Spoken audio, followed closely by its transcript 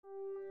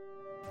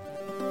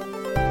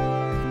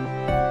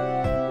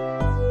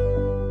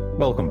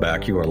Welcome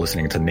back. You are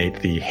listening to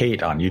Nate the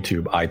Hate on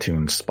YouTube,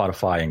 iTunes,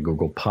 Spotify, and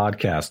Google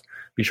Podcast.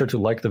 Be sure to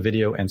like the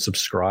video and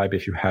subscribe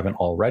if you haven't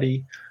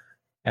already.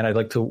 And I'd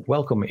like to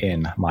welcome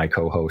in my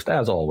co-host,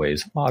 as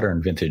always,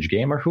 Modern Vintage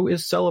Gamer, who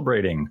is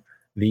celebrating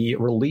the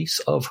release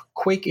of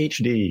Quake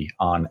HD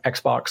on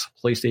Xbox,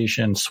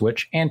 PlayStation,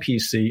 Switch, and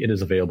PC. It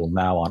is available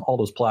now on all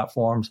those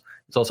platforms.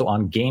 It's also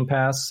on Game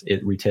Pass.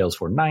 It retails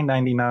for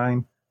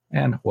 $9.99.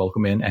 And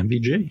welcome in,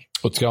 MVG.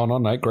 What's going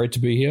on, Nate? Great to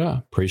be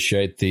here.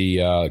 Appreciate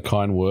the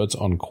kind words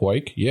on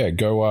Quake. Yeah,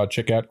 go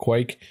check out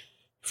Quake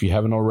if you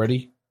haven't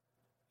already.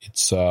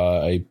 It's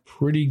a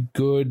pretty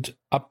good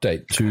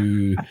update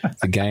to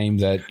the game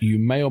that you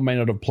may or may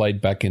not have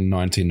played back in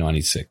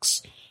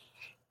 1996.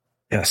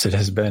 Yes, it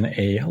has been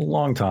a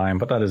long time,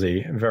 but that is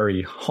a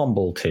very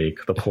humble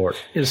take. The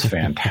port is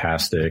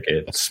fantastic.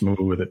 It's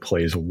smooth. It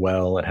plays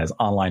well. It has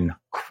online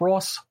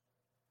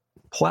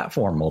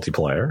cross-platform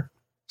multiplayer.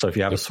 So if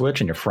you have a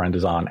Switch and your friend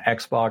is on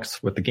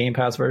Xbox with the Game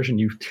Pass version,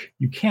 you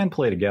can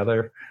play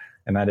together,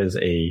 and that is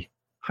a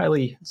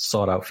highly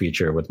sought-out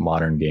feature with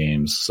modern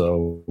games.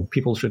 So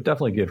people should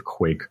definitely give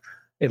Quake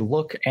a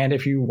look. And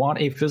if you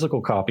want a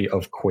physical copy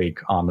of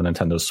Quake on the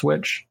Nintendo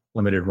Switch,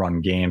 Limited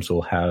Run Games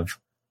will have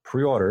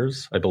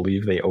pre-orders. I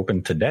believe they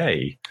opened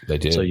today. They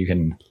did. So you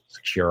can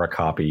secure a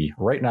copy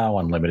right now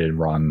on Limited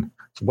Run's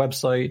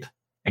website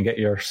and get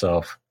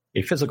yourself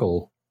a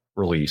physical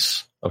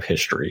release of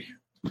history.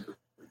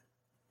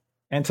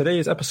 And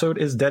today's episode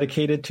is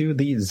dedicated to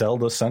the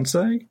Zelda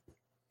Sensei.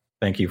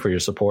 Thank you for your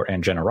support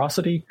and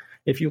generosity.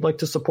 If you'd like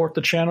to support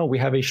the channel, we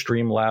have a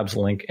Streamlabs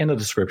link in the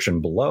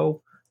description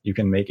below. You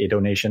can make a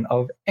donation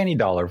of any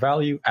dollar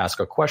value, ask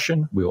a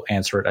question. We will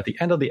answer it at the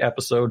end of the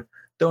episode.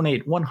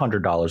 Donate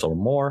 $100 or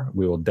more.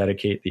 We will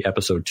dedicate the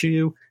episode to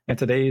you. And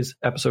today's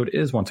episode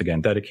is once again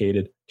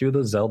dedicated to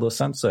the Zelda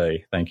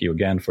Sensei. Thank you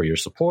again for your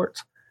support.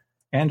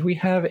 And we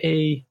have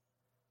a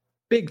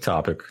big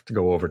topic to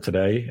go over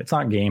today. It's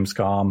not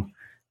Gamescom.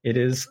 It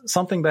is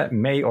something that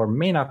may or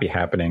may not be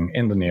happening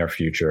in the near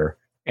future,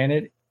 and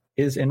it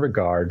is in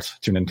regards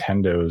to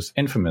Nintendo's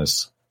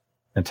infamous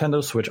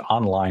Nintendo Switch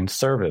Online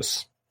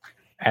service.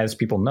 As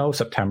people know,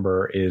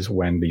 September is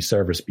when the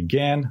service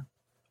began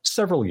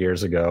several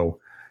years ago,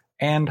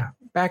 and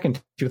back in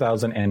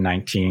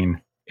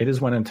 2019, it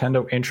is when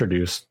Nintendo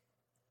introduced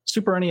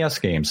Super NES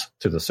games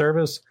to the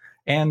service,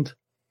 and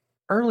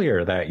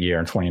earlier that year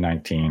in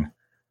 2019,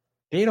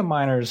 data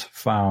miners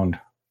found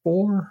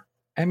 4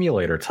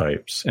 emulator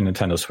types in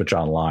Nintendo Switch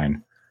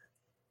Online.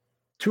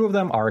 2 of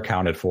them are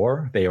accounted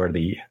for. They are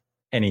the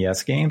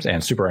NES games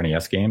and Super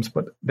NES games,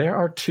 but there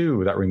are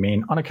 2 that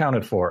remain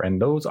unaccounted for,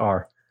 and those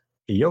are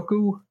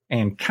Hyoku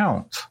and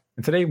Count.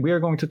 And today we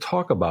are going to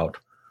talk about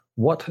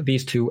what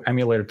these 2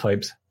 emulator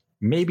types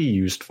may be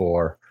used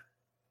for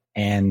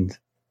and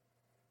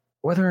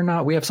whether or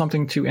not we have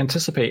something to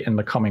anticipate in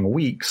the coming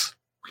weeks.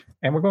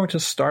 And we're going to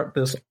start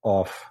this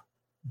off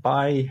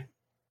by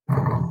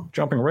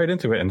jumping right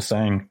into it and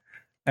saying,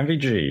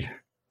 MVG,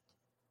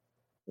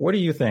 what do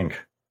you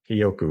think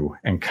Hyoku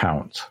and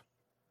Count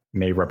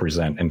may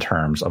represent in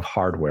terms of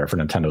hardware for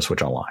Nintendo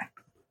Switch Online?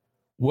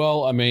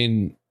 Well, I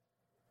mean,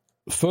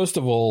 first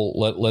of all,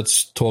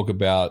 let's talk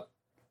about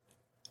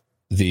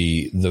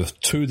the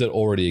 2 that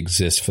already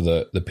exist for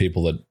the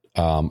people that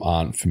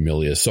aren't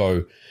familiar.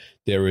 So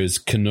there is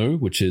Canoe,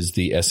 which is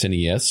the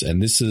SNES,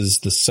 and this is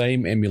the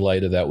same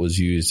emulator that was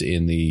used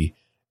in the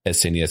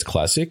SNES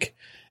Classic.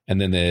 And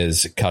then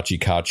there's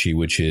Kachi,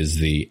 which is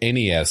the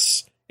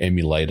NES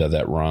emulator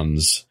that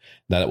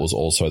was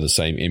also the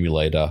same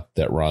emulator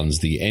that runs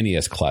the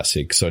NES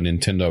Classic. So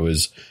Nintendo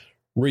is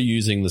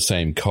reusing the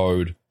same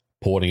code,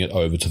 porting it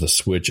over to the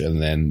Switch,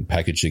 and then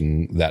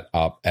packaging that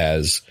up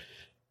as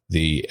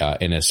the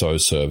NSO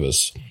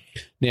service.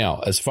 Now,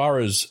 as far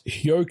as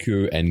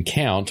Hyoku and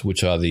Count,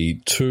 which are the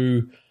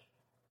 2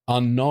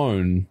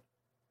 unknown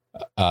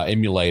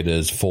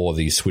emulators for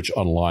the Switch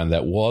Online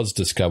that was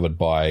discovered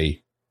by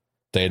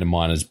data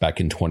miners back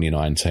in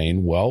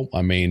 2019, well,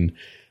 I mean,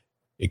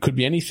 it could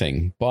be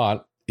anything.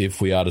 But if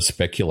we are to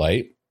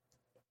speculate,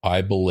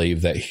 I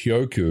believe that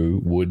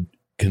Hyoku would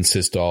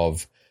consist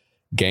of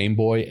Game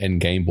Boy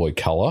and Game Boy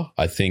Color.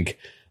 I think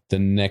the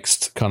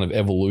next kind of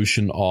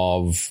evolution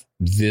of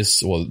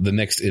this, or the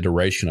next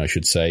iteration, I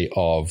should say,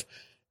 of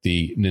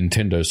the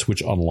Nintendo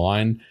Switch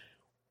Online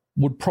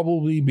would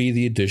probably be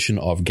the addition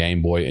of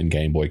Game Boy and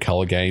Game Boy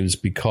Color games,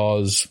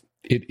 because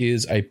it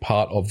is a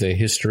part of their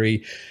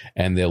history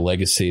and their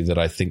legacy that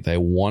I think they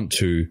want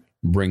to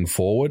bring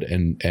forward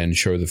and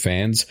show the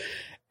fans.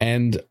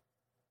 And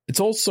it's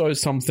also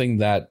something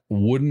that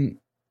wouldn't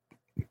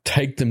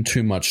take them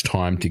too much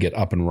time to get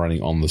up and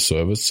running on the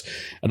service.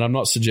 And I'm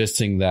not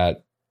suggesting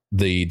that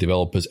the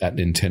developers at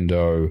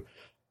Nintendo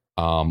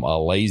are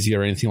lazy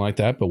or anything like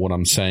that, but what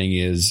I'm saying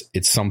is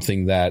it's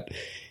something that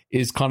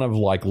is kind of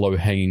like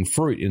low-hanging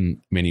fruit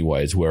in many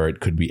ways, where it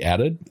could be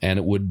added and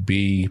it would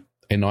be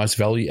a nice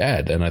value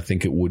add. And I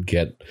think it would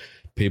get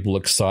people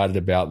excited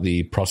about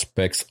the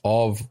prospects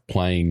of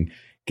playing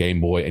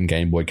Game Boy and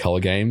Game Boy Color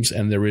games.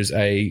 And there is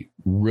a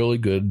really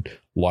good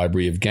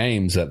library of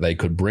games that they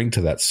could bring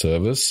to that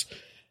service.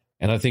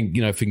 And I think,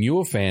 for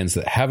newer fans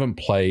that haven't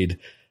played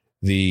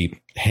the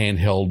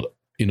handheld,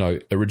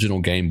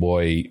 original Game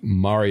Boy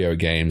Mario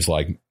games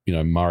like,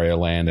 Mario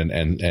Land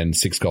and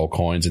 6 Gold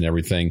Coins and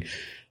everything,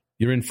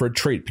 you're in for a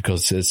treat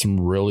because there's some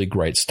really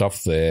great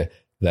stuff there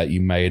that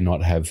you may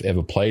not have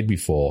ever played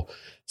before.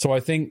 So I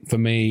think for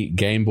me,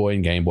 Game Boy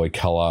and Game Boy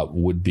Color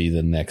would be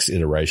the next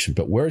iteration.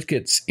 But where it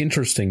gets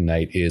interesting,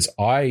 Nate, is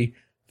I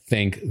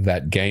think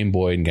that Game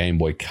Boy and Game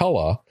Boy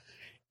Color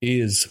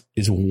is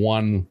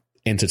one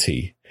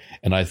entity.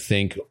 And I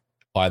think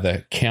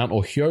either Count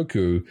or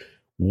Hyoku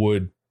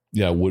would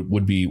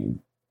be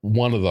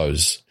one of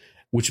those,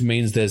 which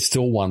means there's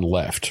still one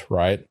left,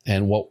 right?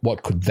 And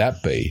what could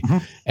that be?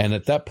 Mm-hmm. And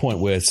at that point,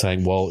 we're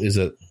saying, well, is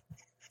it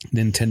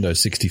Nintendo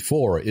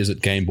 64, or is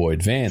it Game Boy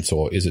Advance,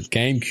 or is it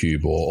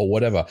GameCube, or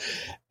whatever?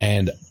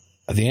 And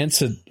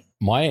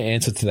my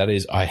answer to that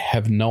is I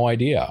have no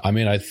idea. I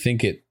mean, I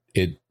think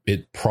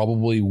it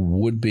probably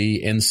would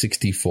be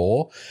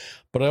N64,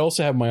 but I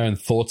also have my own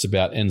thoughts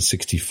about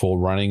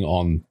N64 running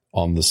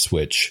on the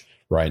Switch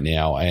right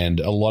now. And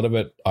a lot of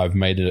it, I've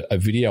made a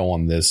video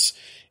on this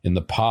in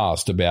the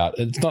past about,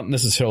 it's not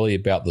necessarily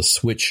about the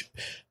Switch,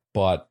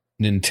 but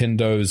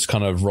Nintendo's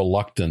kind of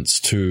reluctance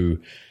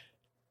to,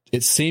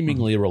 it's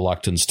seemingly a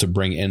reluctance to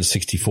bring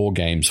N64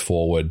 games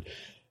forward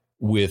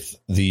with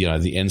the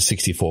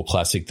N64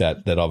 Classic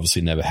that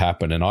obviously never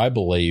happened. And I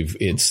believe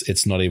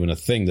it's not even a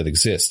thing that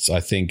exists. I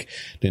think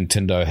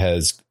Nintendo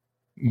has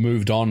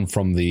moved on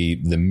from the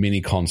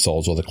mini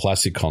consoles or the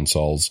classic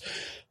consoles.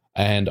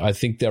 And I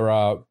think there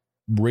are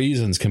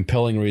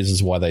compelling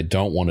reasons why they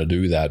don't want to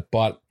do that.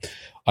 But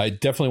I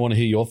definitely want to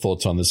hear your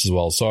thoughts on this as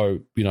well.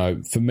 So,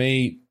 for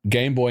me,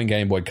 Game Boy and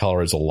Game Boy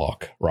Color is a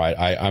lock, right?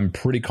 I'm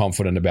pretty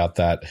confident about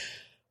that.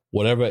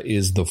 Whatever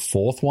is the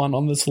fourth one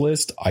on this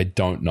list, I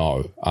don't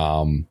know.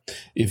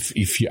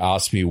 If you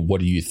ask me, what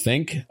do you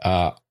think?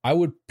 I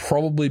would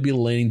probably be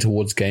leaning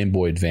towards Game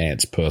Boy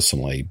Advance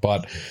personally,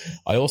 but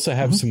I also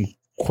have some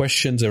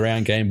questions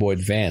around Game Boy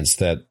Advance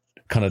that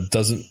kind of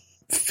doesn't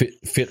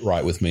fit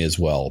right with me as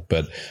well.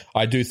 But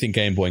I do think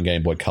Game Boy and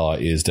Game Boy Color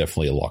is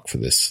definitely a lock for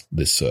this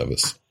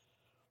service.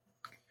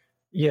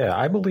 Yeah,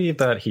 I believe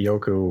that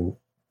Hyoku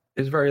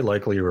is very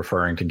likely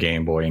referring to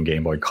Game Boy and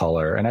Game Boy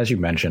Color. And as you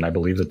mentioned, I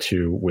believe the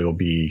two will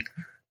be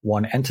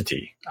one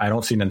entity. I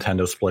don't see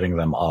Nintendo splitting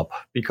them up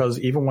because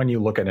even when you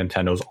look at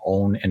Nintendo's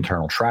own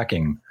internal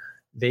tracking,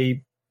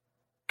 they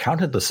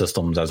counted the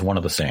systems as one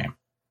of the same.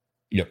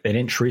 Yep. They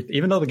didn't treat,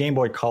 even though the Game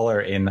Boy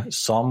Color in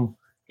some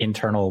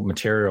internal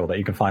material that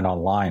you can find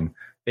online,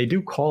 they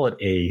do call it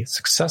a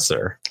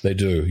successor. They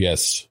do,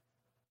 yes.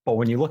 But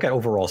when you look at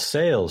overall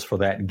sales for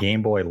that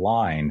Game Boy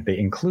line, they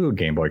include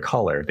Game Boy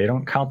Color. They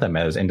don't count them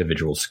as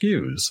individual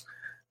SKUs.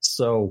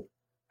 So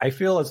I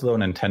feel as though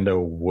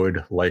Nintendo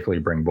would likely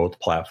bring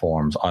both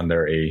platforms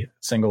under a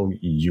single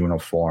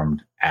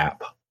uniformed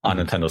app on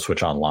Nintendo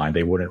Switch Online.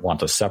 They wouldn't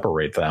want to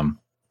separate them.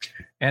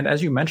 And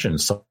as you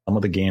mentioned, some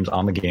of the games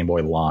on the Game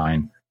Boy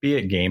line, be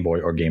it Game Boy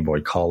or Game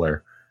Boy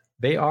Color,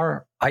 they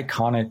are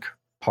iconic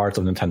parts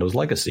of Nintendo's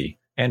legacy.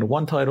 And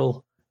one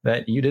title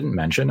that you didn't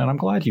mention, and I'm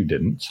glad you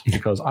didn't,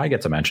 because I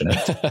get to mention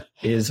it,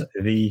 is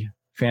the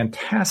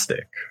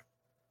fantastic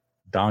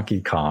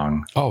Donkey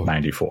Kong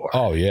 94.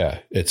 Oh, yeah.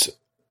 It's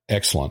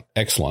excellent.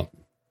 Excellent.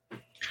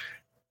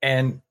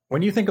 And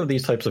when you think of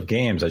these types of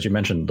games, as you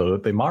mentioned,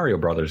 the Mario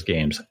Brothers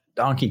games,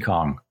 Donkey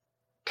Kong,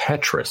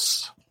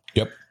 Tetris.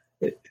 Yep.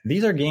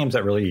 These are games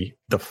that really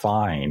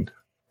defined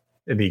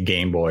the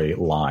Game Boy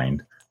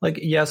line. Like,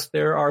 yes,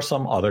 there are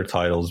some other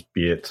titles,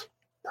 be it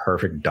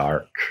Perfect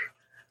Dark,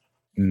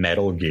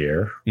 Metal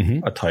Gear,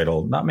 a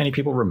title not many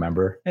people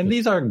remember. And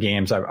these are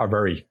games that are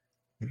very,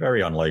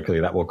 very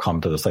unlikely that will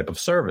come to this type of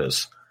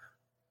service.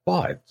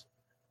 But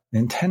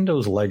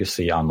Nintendo's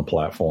legacy on the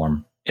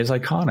platform is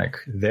iconic.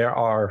 There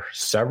are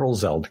several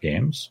Zelda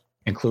games,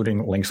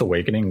 including Link's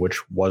Awakening,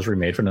 which was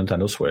remade for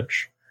Nintendo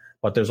Switch.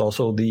 But there's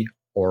also the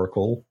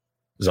Oracle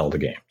Zelda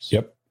games.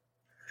 Yep.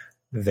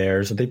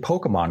 There's the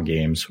Pokemon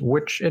games,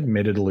 which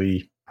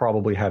admittedly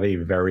probably have a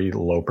very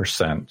low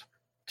percent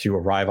to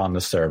arrive on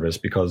the service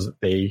because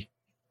they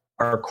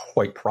are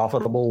quite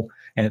profitable.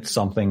 And it's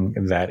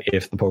something that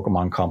if the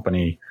Pokemon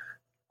company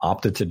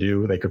opted to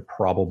do, they could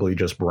probably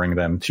just bring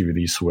them to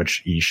the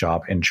Switch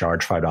eShop and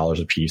charge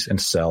 $5 a piece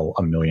and sell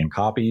 1 million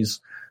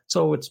copies.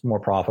 So it's more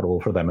profitable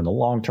for them in the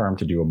long term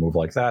to do a move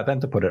like that than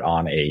to put it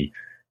on a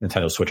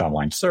Nintendo Switch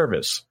Online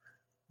service.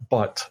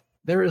 But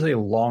there is a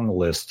long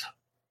list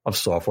of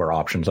software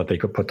options that they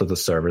could put to the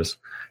service.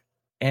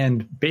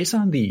 And based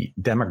on the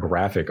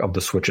demographic of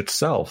the Switch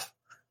itself,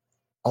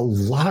 a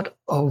lot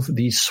of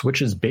the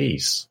Switch's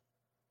base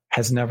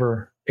has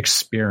never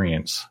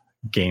experienced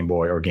Game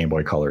Boy or Game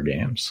Boy Color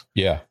games.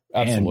 Yeah,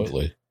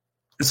 absolutely. And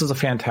this is a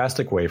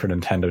fantastic way for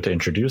Nintendo to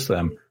introduce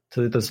them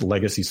to this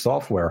legacy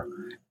software.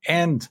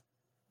 And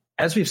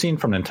as we've seen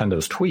from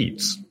Nintendo's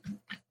tweets,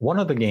 one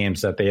of the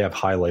games that they have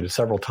highlighted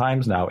several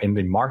times now in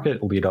the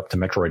market lead up to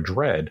Metroid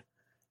Dread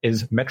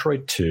is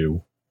Metroid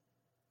 2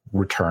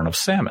 Return of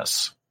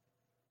Samus.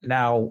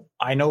 Now,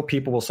 I know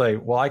people will say,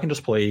 well, I can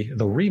just play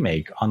the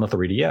remake on the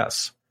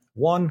 3DS.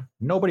 one,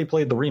 nobody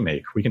played the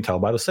remake. We can tell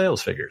by the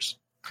sales figures.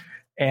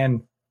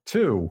 And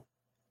two,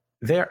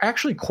 they're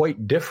actually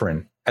quite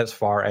different as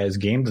far as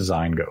game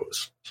design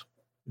goes.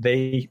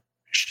 They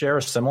share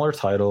a similar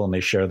title and they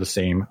share the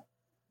same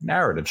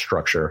narrative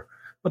structure,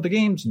 but the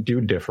games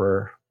do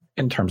differ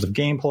in terms of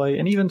gameplay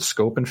and even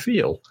scope and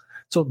feel.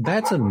 So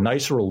that's a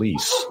nice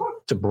release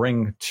to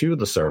bring to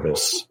the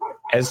service,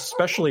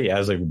 especially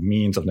as a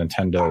means of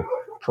Nintendo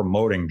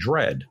promoting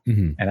Dread.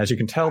 Mm-hmm. And as you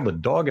can tell, the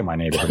dog in my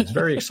neighborhood is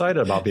very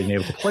excited about being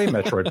able to play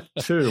Metroid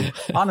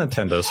 2 on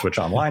Nintendo Switch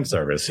Online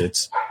service.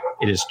 It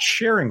is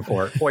cheering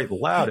for it quite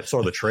loud. It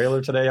saw the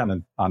trailer today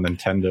on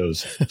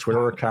Nintendo's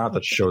Twitter account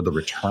that showed the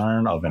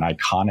return of an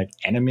iconic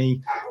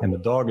enemy, and the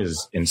dog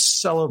is in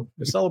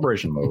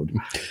celebration mode.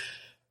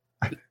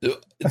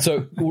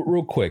 So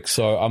real quick,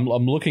 so I'm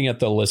looking at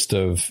the list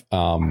of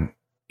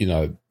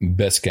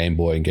best Game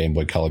Boy and Game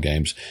Boy Color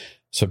games.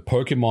 So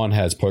Pokemon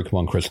has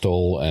Pokemon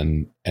Crystal,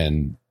 and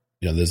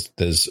there's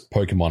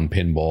Pokemon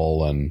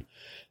Pinball, and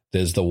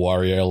there's the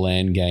Wario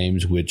Land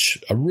games,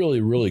 which are really,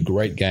 really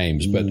great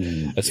games. But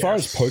as far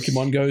as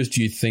Pokemon goes,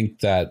 do you think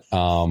that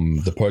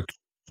the Pokemon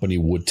Company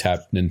would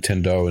tap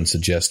Nintendo and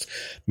suggest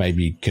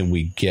maybe can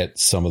we get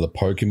some of the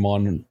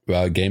Pokemon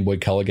Game Boy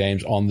Color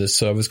games on this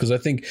service? Because I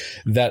think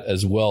that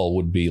as well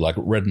would be like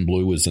Red and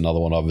Blue is another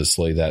one,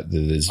 obviously, that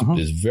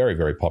is very,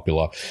 very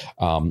popular.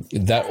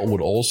 That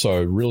would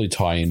also really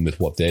tie in with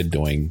what they're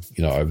doing,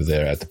 over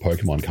there at the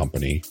Pokemon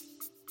Company.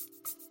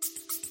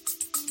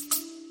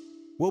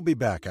 We'll be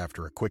back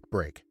after a quick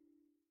break.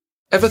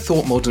 Ever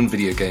thought modern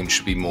video games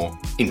should be more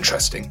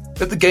interesting?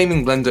 At the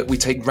Gaming Blender, we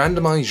take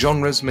randomized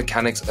genres,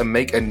 mechanics, and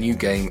make a new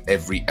game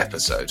every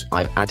episode.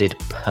 I've added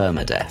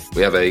permadeath.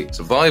 We have a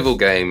survival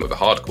game of a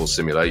hardcore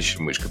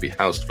simulation, which could be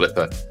House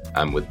Flipper,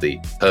 and with the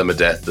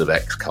permadeath of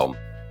XCOM.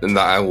 And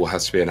that all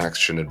has to be an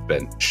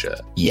action-adventure.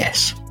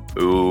 Yes.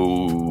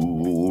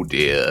 Ooh,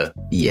 dear.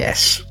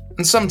 Yes.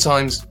 And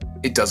sometimes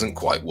it doesn't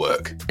quite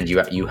work. And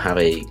you have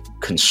a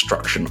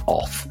construction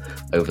off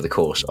over the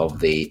course of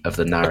the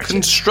narrative. A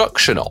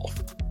construction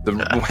off.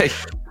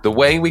 The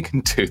way we can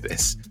do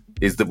this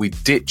is that we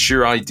ditch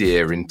your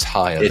idea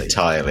entirely.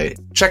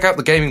 Check out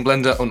the Gaming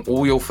Blender on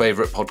all your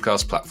favourite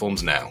podcast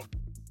platforms now.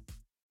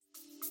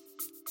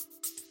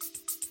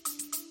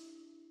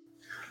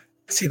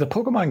 See, the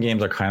Pokemon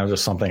games are kind of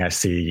just something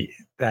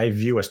I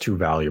view as too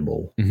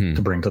valuable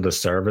to bring to the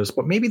service,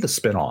 but maybe the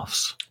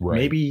spin-offs,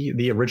 maybe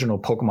the original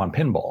Pokemon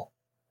Pinball.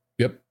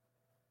 Yep.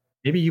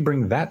 Maybe you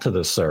bring that to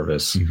this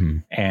service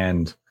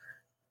and,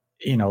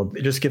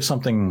 it just gives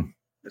something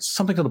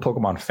to the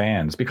Pokemon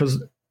fans,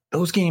 because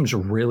those games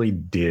really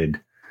did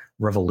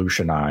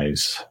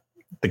revolutionize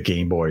the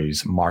Game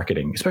Boy's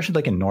marketing, especially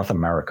like in North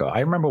America. I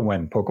remember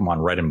when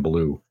Pokemon Red and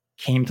Blue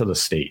came to the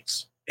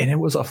States, and it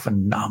was a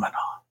phenomenon.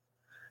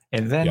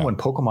 And then when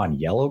Pokemon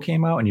Yellow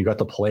came out and you got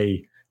to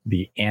play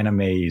the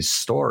anime's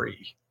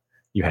story,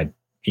 you had,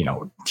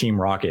 Team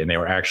Rocket, and they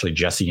were actually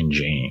Jesse and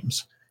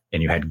James.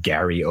 And you had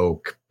Gary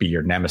Oak be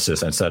your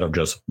nemesis instead of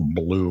just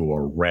blue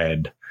or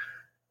red.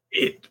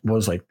 It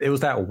was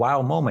that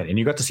wow moment. And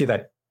you got to see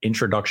that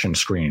introduction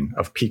screen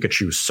of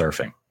Pikachu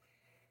surfing.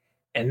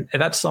 And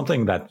that's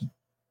something that,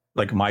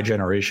 like my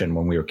generation,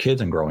 when we were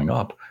kids and growing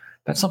up,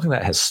 that's something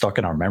that has stuck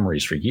in our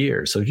memories for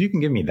years. So if you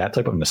can give me that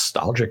type of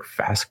nostalgic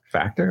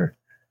factor,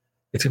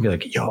 it's going to be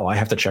like, yo, I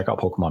have to check out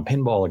Pokemon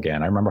Pinball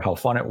again. I remember how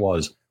fun it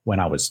was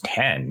when I was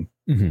 10.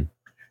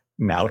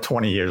 Now,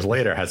 20 years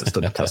later, has it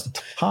stood the test of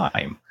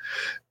time?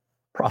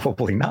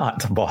 Probably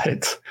not,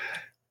 but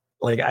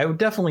I would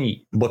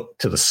definitely look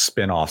to the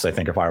spin-offs. I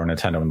think if I were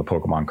Nintendo and the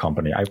Pokemon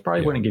Company, I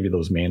probably wouldn't give you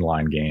those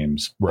mainline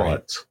games.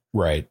 But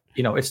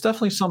it's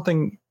definitely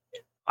something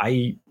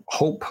I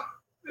hope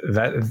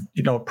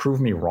that,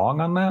 prove me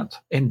wrong on that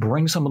and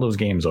bring some of those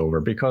games over,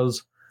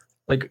 because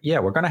we're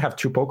going to have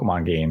 2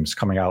 Pokemon games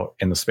coming out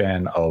in the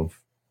span of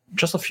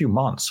just a few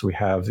months. We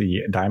have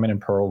the Diamond and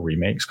Pearl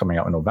remakes coming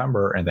out in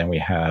November, and then we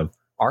have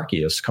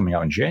Arceus coming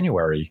out in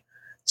January.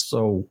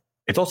 So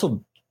it's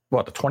also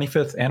the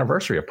 25th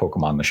anniversary of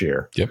Pokemon this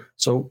year. Yep.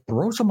 So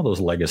throw some of those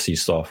legacy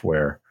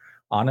software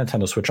on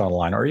Nintendo Switch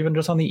Online, or even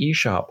just on the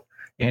eShop,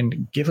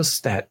 and give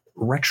us that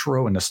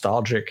retro and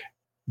nostalgic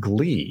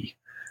glee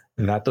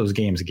that those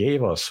games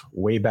gave us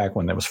way back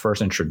when it was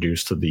first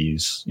introduced to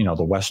these,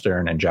 the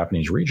Western and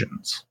Japanese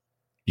regions.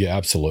 Yeah,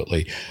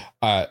 absolutely.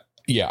 I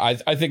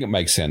think it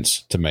makes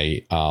sense to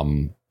me.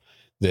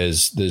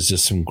 There's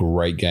just some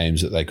great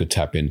games that they could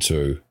tap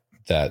into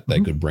that they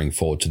could bring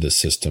forward to this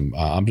system.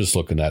 I'm just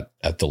looking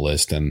at the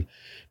list, and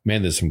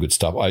man, there's some good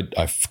stuff.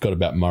 I forgot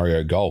about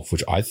Mario Golf,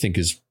 which I think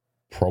is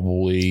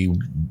probably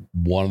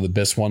one of the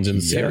best ones in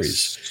the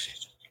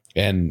series.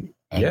 And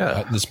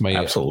this may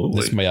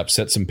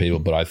upset some people,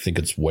 but I think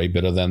it's way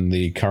better than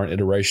the current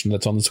iteration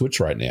that's on the Switch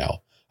right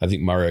now. I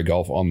think Mario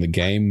Golf on the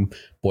Game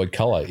Boy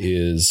Color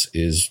is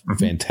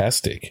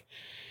fantastic.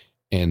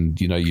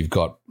 And, you've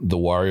got the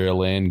Wario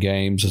Land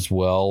games as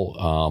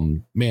well.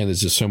 Man,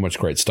 there's just so much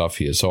great stuff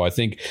here. So I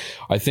think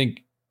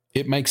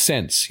it makes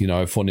sense, for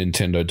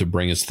Nintendo to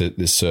bring us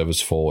this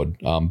service forward.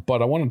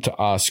 But I wanted to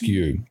ask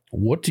you,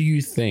 what do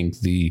you think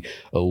the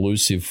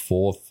elusive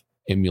fourth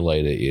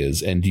emulator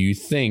is? And do you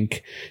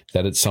think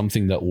that it's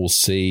something that we'll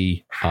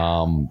see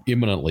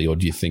imminently, or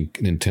do you think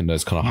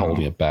Nintendo's kind of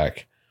holding it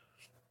back?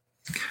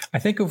 I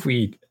think if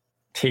we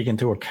take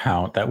into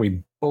account that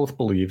we both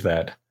believe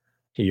that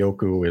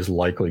Hyoku is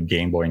likely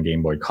Game Boy and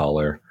Game Boy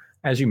Color,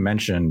 as you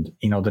mentioned,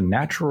 the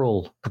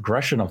natural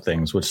progression of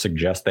things would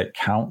suggest that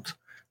count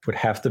would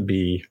have to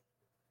be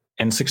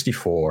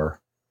N64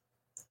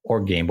 or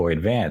Game Boy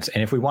Advance.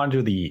 And if we want to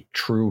do the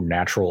true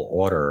natural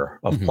order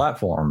of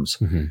platforms,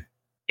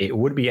 it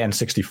would be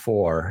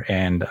N64.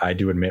 And I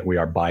do admit we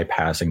are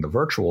bypassing the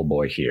Virtual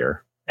Boy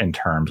here in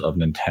terms of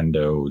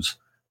Nintendo's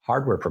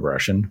hardware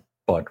progression.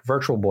 But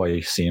Virtual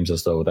Boy seems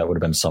as though that would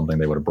have been something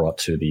they would have brought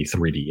to the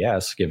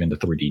 3DS, given the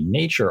 3D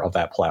nature of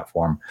that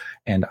platform.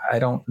 And I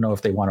don't know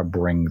if they want to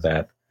bring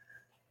that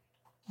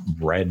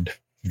red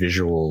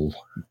visual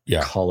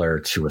color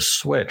to a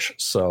Switch.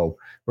 So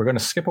we're going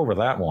to skip over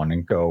that one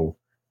and go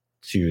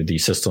to the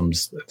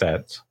systems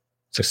that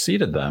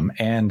succeeded them.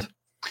 And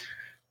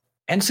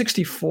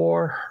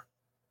N64,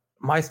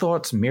 my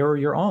thoughts mirror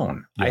your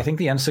own. Yeah. I think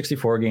the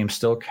N64 games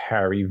still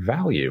carry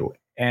value.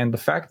 And the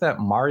fact that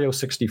Mario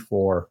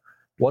 64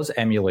 was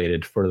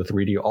emulated for the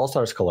 3D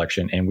All-Stars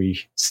collection, and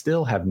we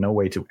still have no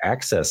way to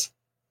access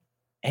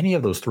any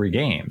of those three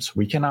games.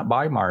 We cannot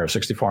buy Mario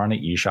 64 on the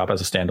eShop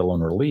as a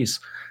standalone release,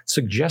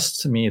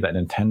 suggests to me that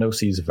Nintendo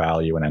sees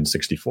value in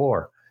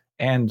N64.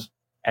 And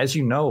as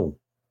you know,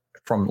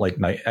 from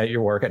at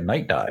your work at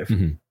Night Dive,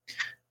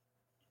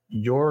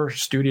 your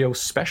studio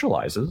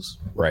specializes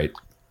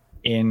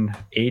in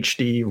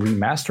HD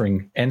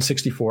remastering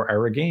N64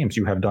 era games.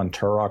 You have done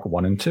Turok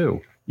 1 and 2.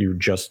 You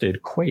just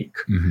did Quake.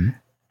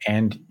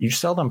 And you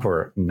sell them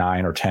for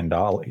 $9 or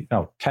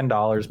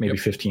 $10, maybe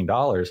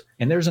 $15.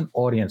 And there's an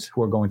audience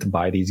who are going to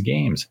buy these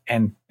games.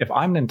 And if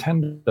I'm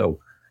Nintendo,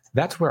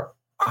 that's where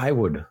I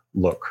would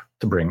look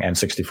to bring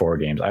N64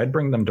 games. I'd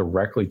bring them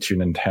directly to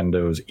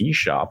Nintendo's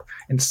eShop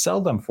and sell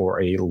them for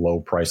a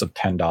low price of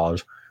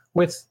 $10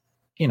 with,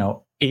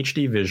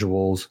 HD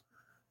visuals.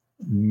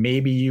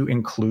 Maybe you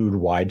include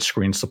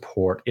widescreen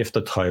support if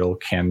the title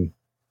can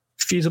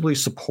feasibly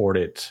support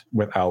it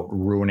without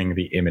ruining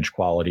the image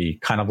quality,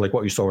 kind of like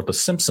what you saw with The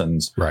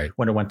Simpsons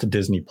when it went to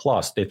Disney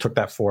Plus. They took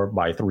that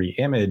 4:3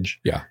 image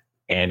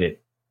and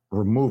it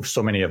removed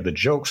so many of the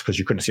jokes because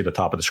you couldn't see the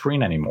top of the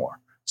screen anymore.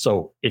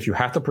 So if you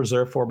have to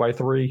preserve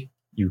 4:3,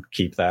 you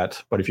keep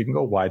that. But if you can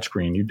go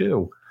widescreen, you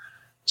do.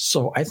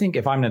 So I think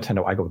if I'm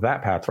Nintendo, I go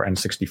that path for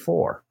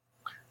N64.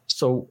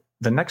 So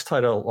the next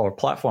title or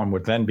platform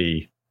would then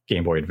be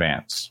Game Boy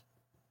Advance.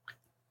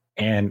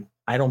 And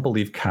I don't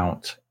believe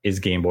Count is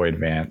Game Boy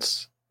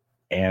Advance.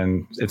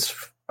 And it's,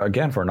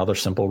 again, for another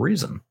simple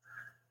reason.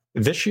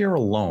 This year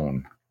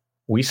alone,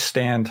 we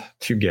stand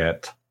to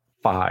get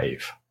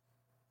 5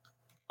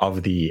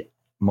 of the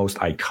most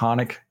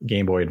iconic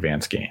Game Boy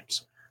Advance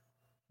games.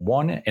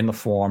 One in the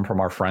form from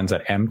our friends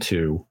at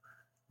M2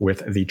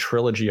 with the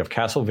trilogy of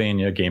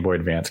Castlevania Game Boy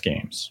Advance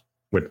games,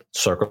 with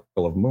Circle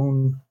of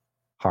Moon,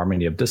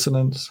 Harmony of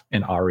Dissonance,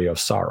 and Aria of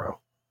Sorrow.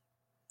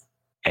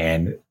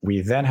 And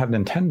we then have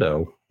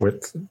Nintendo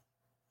with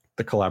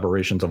the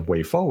collaborations of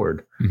Way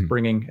Forward,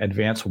 bringing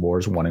Advance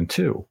Wars 1 and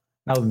 2.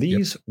 Now,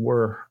 these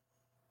were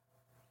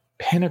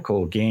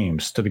pinnacle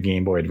games to the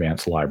Game Boy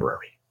Advance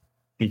library.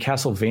 The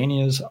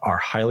Castlevanias are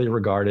highly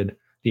regarded.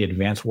 The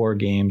Advance War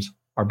games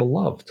are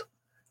beloved.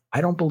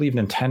 I don't believe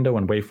Nintendo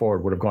and Way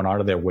Forward would have gone out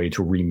of their way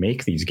to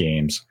remake these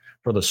games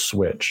for the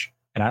Switch.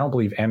 And I don't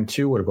believe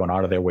M2 would have gone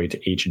out of their way to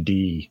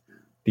HD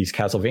these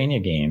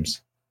Castlevania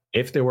games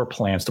if there were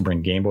plans to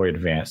bring Game Boy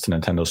Advance to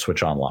Nintendo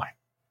Switch Online.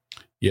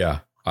 Yeah,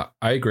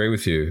 I agree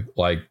with you.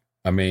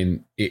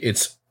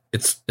 It's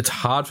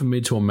hard for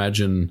me to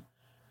imagine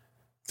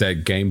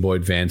that Game Boy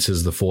Advance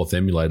is the fourth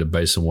emulator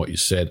based on what you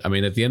said. I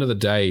mean, at the end of the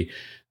day,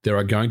 there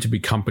are going to be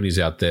companies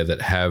out there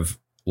that have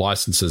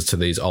licenses to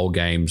these old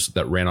games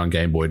that ran on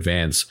Game Boy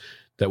Advance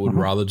that would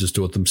rather just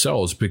do it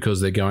themselves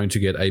because they're going to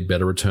get a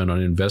better return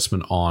on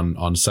investment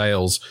on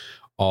sales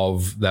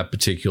of that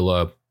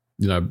particular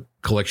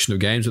collection of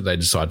games that they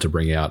decide to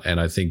bring out. And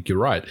I think you're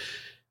right.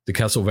 The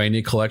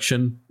Castlevania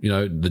collection,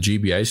 the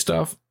GBA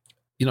stuff,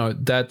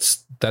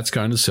 that's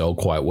going to sell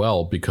quite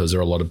well because there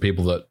are a lot of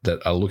people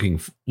that are looking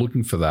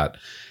for that.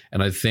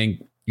 And I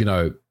think,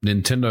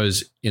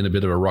 Nintendo's in a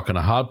bit of a rock and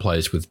a hard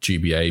place with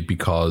GBA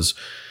because,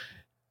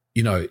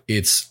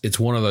 it's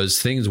one of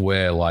those things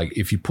where,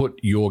 if you put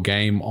your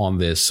game on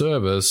their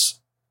service,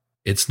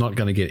 it's not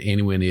going to get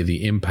anywhere near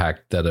the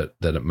impact that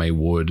it may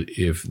would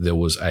if there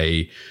was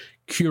a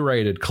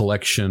curated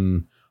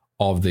collection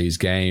of these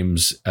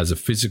games as a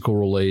physical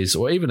release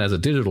or even as a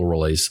digital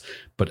release,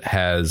 but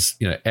has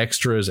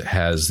extras, it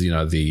has the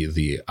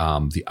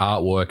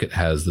artwork, it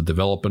has the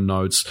developer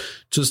notes,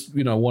 just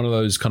one of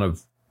those kind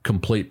of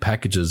complete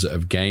packages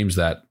of games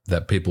that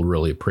people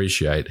really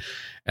appreciate.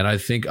 And I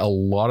think a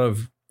lot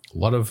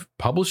of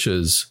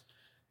publishers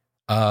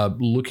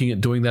looking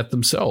at doing that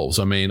themselves.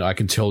 I mean, I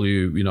can tell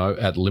you,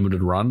 at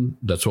Limited Run,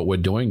 that's what we're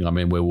doing. I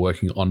mean, we're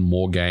working on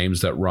more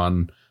games that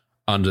run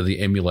under the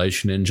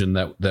emulation engine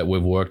that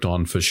we've worked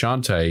on for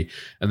Shantae,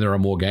 and there are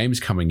more games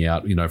coming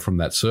out, from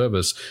that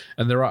service.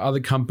 And there are other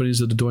companies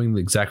that are doing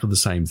exactly the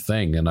same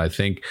thing. And I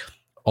think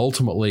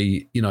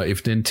ultimately,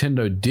 if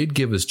Nintendo did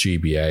give us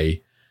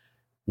GBA,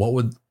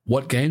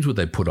 what games would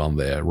they put on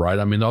there, right?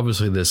 I mean,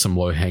 obviously there's some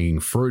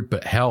low-hanging fruit,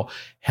 but how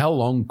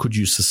long could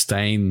you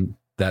sustain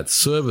that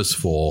service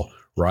for,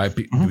 right?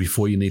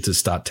 Before you need to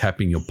start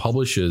tapping your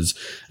publishers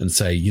and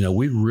say,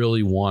 we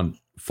really want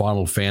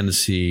Final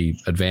Fantasy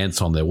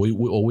Advance on there. We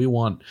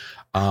want,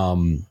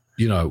 the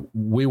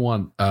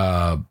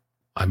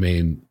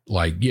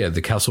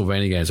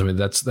Castlevania games. I mean,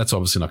 that's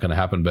obviously not going to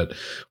happen, but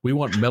we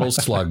want Metal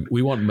Slug.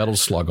 We want Metal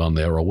Slug on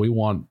there, or we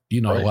want,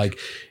 right.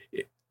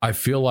 I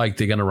feel like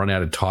they're going to run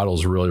out of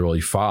titles really,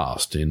 really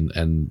fast.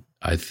 And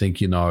I think,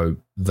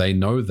 they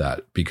know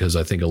that, because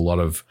I think a lot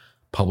of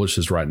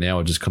publishers right now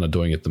are just kind of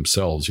doing it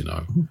themselves,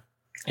 And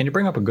you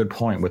bring up a good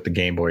point with the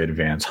Game Boy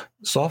Advance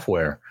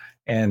software.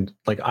 And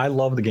I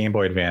love the Game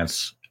Boy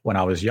Advance when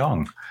I was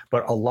young,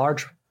 but a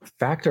large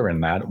factor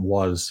in that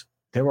was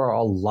there were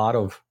a lot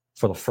of,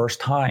 for the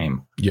first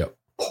time,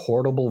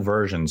 portable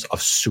versions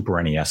of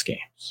Super NES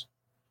games.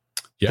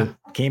 Yeah. The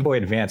Game Boy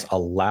Advance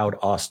allowed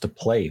us to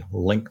play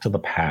Link to the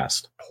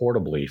Past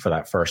portably for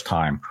that first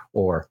time,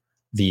 or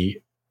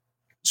the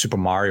Super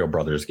Mario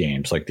Brothers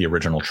games, like the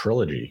original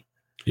trilogy.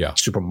 Yeah.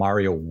 Super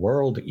Mario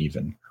World,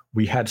 even.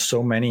 We had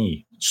so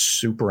many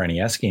Super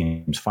NES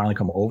games finally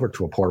come over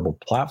to a portable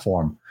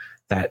platform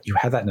that you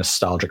had that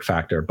nostalgic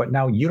factor. But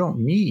now you don't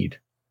need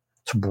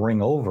to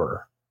bring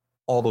over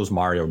all those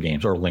Mario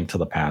games or Link to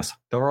the Past.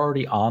 They're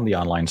already on the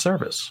online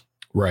service.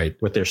 Right.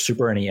 With their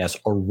Super NES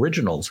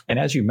originals. And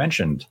as you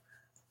mentioned,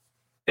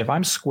 if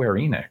I'm Square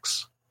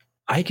Enix,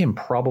 I can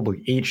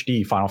probably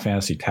HD Final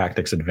Fantasy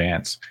Tactics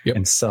Advance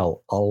and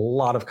sell a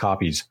lot of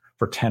copies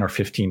for $10 or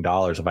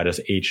 $15 if I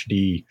just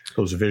HD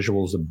those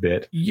visuals a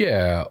bit.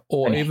 Yeah,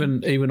 or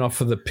even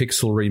offer the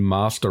pixel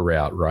remaster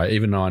route, right?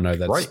 Even though I know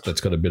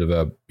that's got a bit of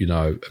a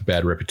a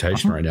bad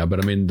reputation right now,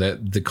 but I mean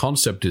the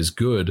concept is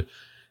good,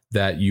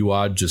 that you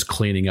are just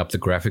cleaning up the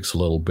graphics a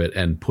little bit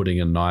and putting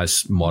a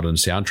nice modern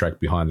soundtrack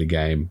behind the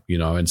game,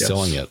 and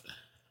selling it.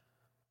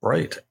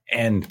 Right,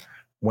 and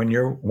when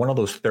you're one of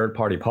those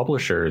third-party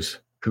publishers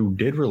who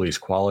did release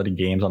quality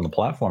games on the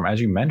platform,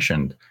 as you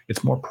mentioned,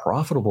 it's more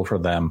profitable for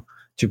them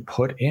to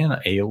put in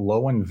a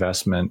low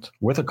investment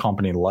with a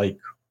company like,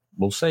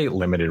 we'll say,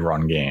 Limited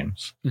Run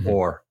Games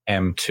or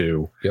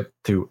M2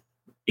 to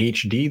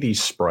HD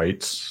these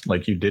sprites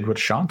like you did with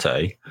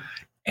Shantae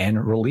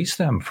and release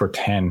them for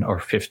 $10 or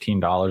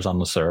 $15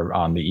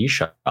 on the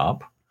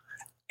eShop.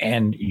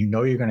 And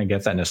you're going to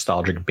get that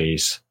nostalgic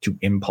base to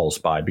impulse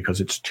buy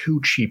because it's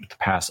too cheap to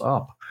pass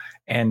up.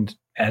 And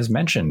as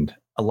mentioned,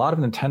 a lot of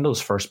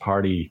Nintendo's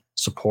first-party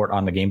support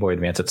on the Game Boy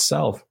Advance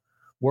itself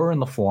were in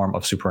the form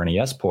of Super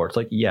NES ports.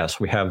 Like, yes,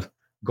 we have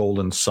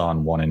Golden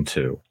Sun 1 and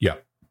 2. Yeah.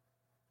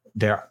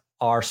 There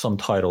are some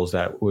titles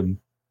that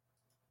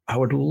I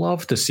would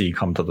love to see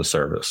come to the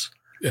service.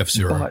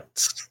 F-Zero.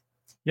 But,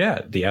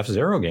 yeah, the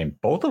F-Zero game,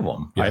 both of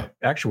them. Yeah.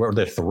 Were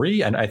there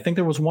 3? And I think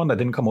there was one that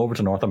didn't come over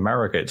to North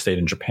America. It stayed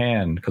in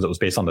Japan because it was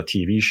based on the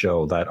TV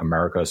show that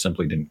America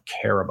simply didn't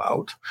care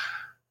about.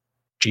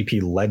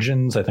 GP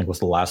Legends, I think, was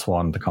the last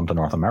one to come to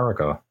North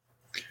America.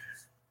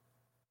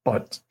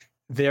 But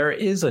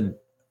there's a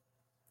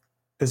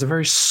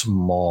very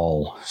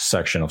small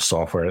section of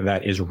software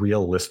that is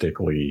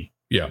realistically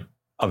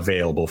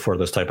available for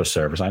this type of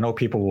service. I know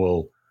people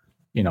will,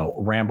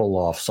 ramble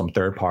off some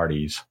third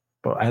parties,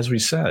 but as we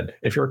said,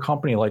 if you're a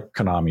company like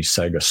Konami,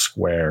 Sega,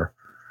 Square,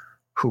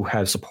 who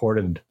has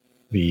supported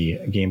the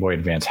Game Boy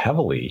Advance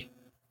heavily,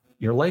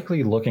 you're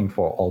likely looking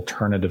for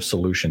alternative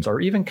solutions, or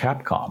even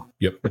Capcom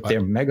with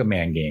their Mega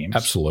Man games.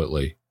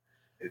 Absolutely.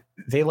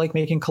 They like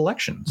making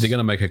collections. They're going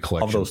to make a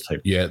collection of those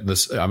types. Yeah,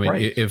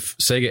 if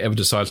Sega ever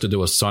decides to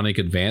do a Sonic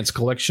Advance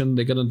collection,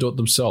 they're going to do it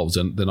themselves,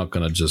 and they're not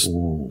going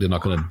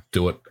to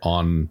do it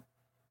on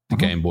the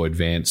Game Boy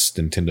Advance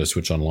Nintendo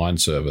Switch Online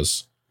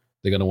service.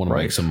 They're going to want to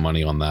make some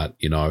money on that,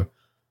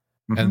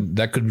 and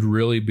that could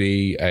really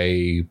be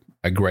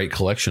a great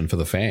collection for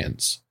the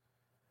fans.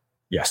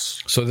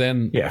 Yes. So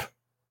then,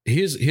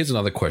 here's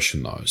another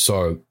question though.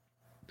 So,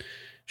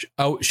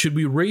 should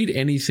we read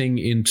anything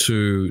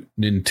into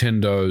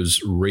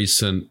Nintendo's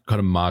recent kind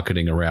of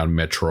marketing around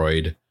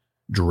Metroid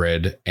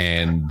Dread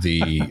and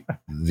the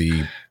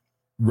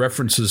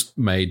references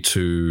made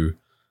to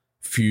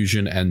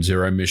Fusion and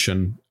Zero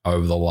Mission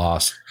over the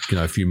last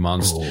few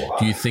months?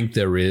 Do you think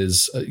there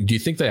is? Do you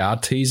think they are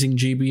teasing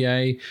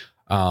GBA?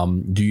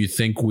 Do you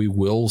think we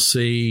will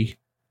see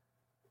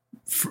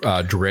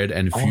Dread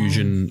and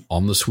Fusion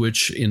on the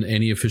Switch in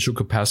any official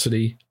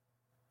capacity?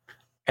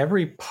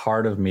 Every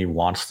part of me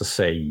wants to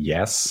say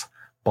yes,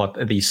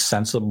 but the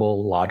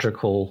sensible,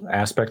 logical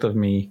aspect of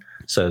me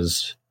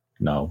says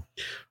no.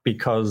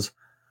 Because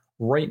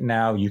right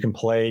now you can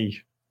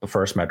play the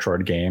first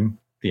Metroid game,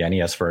 the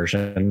NES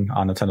version,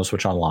 on Nintendo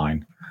Switch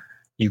Online.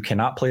 You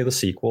cannot play the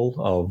sequel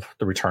of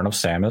The Return of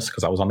Samus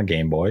because that was on the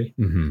Game Boy.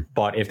 Mm-hmm.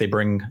 But if they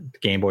bring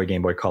Game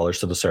Boy Colors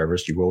to the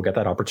service, you will get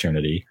that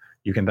opportunity.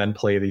 You can then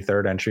play the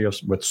third entry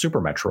with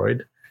Super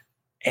Metroid.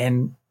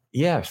 And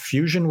yeah,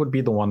 Fusion would be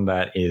the one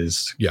that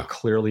is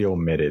clearly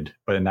omitted.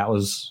 But that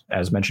was,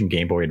 as mentioned,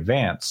 Game Boy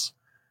Advance.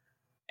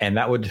 And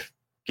that would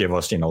give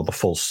us, the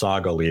full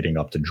saga leading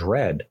up to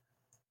Dread.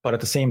 But at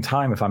the same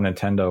time, if I'm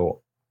Nintendo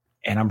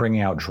and I'm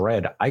bringing out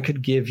Dread, I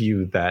could give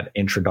you that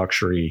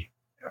introductory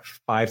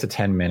 5 to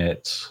 10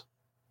 minutes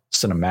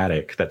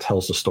cinematic that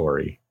tells the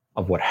story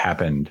of what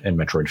happened in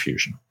Metroid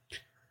Fusion.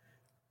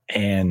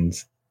 And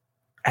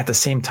at the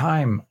same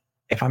time,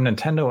 if I'm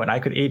Nintendo and I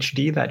could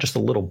HD that just a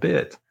little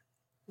bit,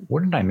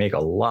 wouldn't I make a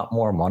lot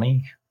more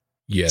money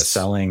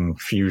selling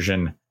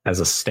Fusion as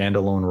a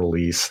standalone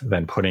release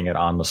than putting it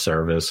on the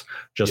service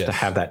just to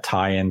have that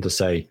tie-in to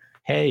say,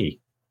 hey,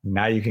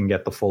 now you can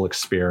get the full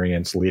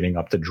experience leading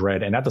up to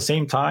Dread. And at the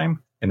same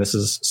time, and this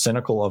is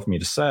cynical of me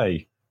to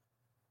say,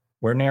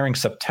 we're nearing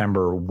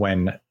September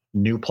when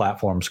new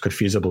platforms could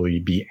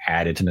feasibly be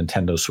added to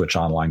Nintendo Switch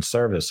Online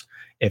service.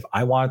 If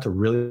I wanted to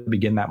really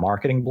begin that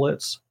marketing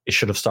blitz, it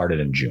should have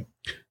started in June.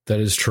 That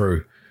is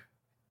true.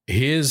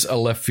 Here's a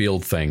left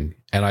field thing,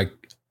 and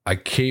I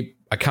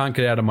can't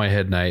get out of my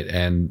head, Nate,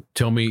 and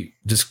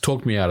just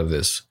talk me out of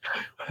this.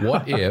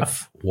 What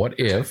if,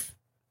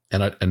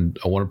 and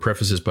I want to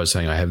preface this by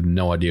saying I have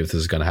no idea if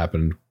this is going to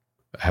happen.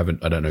 I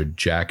don't know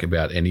jack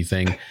about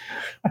anything,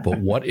 but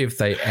what if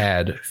they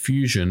add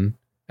Fusion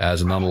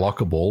as an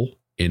unlockable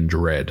in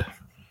Dread,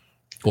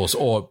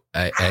 or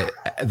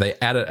they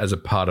add it as a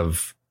part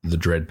of the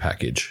Dread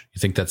package? You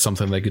think that's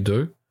something they could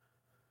do?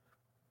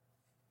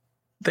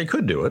 They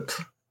could do it.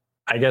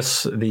 I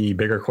guess the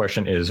bigger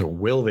question is,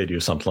 will they do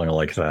something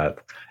like that?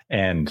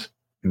 And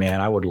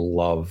man, I would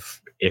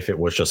love if it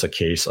was just a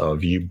case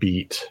of you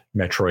beat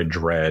Metroid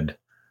Dread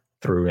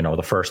through,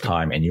 the first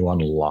time and you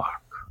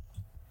unlock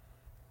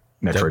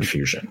Metroid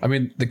Fusion. I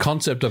mean, the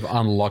concept of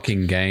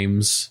unlocking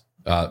games,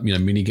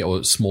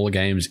 or smaller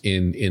games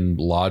in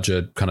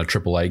larger kind of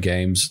AAA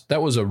games,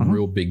 that was a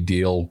real big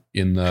deal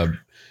in the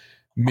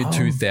mid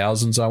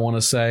 2000s. I want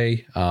to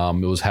say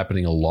it was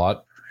happening a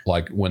lot,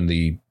 like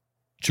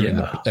during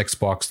the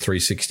Xbox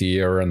 360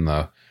 era and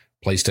the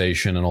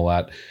PlayStation and all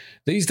that.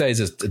 These days,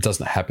 it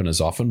doesn't happen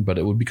as often, but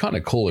it would be kind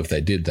of cool if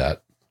they did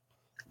that.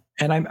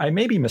 And I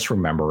may be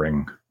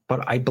misremembering,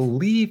 but I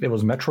believe it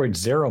was Metroid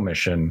Zero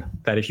Mission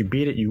that if you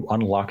beat it, you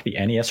unlock the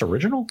NES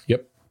original.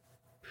 Yep.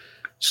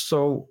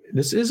 So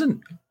this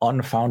isn't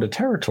unfounded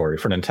territory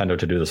for Nintendo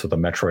to do this with a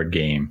Metroid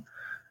game.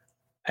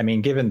 I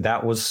mean, given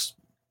that was,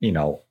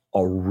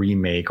 a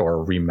remake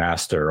or a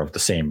remaster of the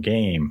same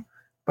game,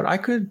 but I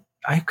could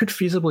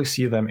feasibly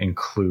see them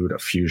include a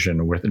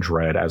Fusion with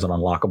Dread as an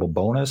unlockable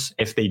bonus.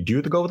 If they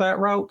do go that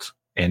route,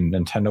 and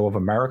Nintendo of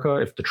America,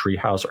 if the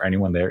Treehouse or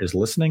anyone there is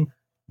listening,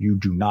 you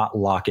do not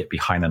lock it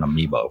behind an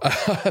amiibo.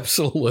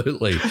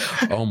 Absolutely.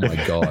 Oh my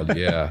God.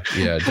 Yeah.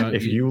 Yeah. Don't do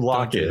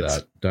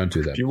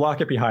that. If you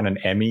lock it behind an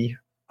Emmy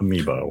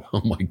amiibo.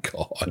 Oh my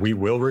God. We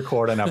will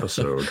record an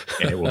episode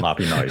and it will not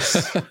be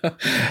nice.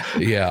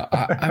 Yeah.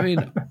 I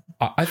mean,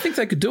 I think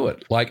they could do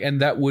it.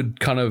 And that would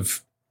kind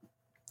of,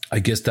 I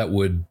guess that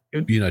would,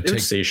 it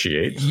would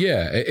satiate.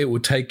 Yeah. It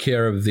would take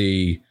care of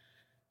the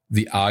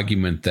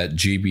argument that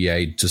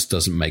GBA just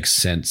doesn't make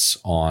sense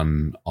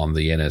on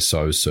the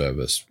NSO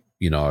service.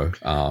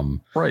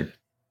 Right.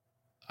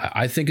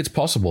 I think it's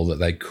possible that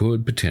they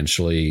could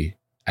potentially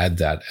add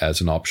that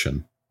as an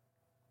option.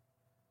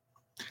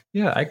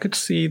 Yeah, I could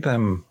see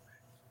them,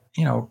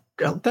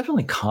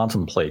 definitely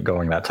contemplate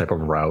going that type of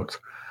route.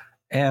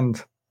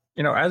 And,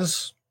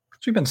 as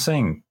we've been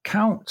saying,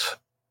 Count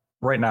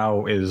right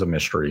now is a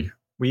mystery.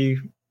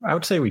 I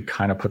would say we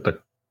kind of put the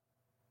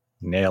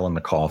nail in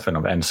the coffin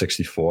of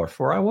N64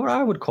 for what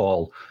I would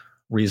call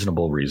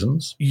reasonable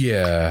reasons.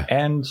 Yeah.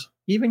 And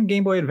even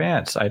Game Boy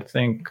Advance, I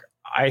think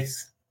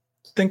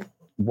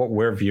what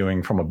we're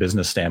viewing from a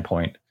business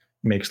standpoint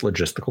makes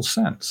logistical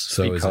sense.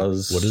 So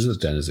what is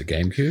it then? Is it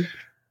GameCube?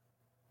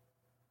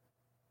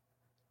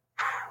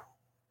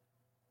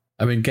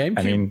 I mean,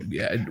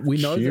 GameCube, we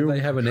know that they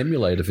have an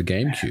emulator for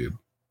GameCube.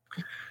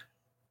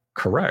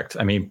 Correct.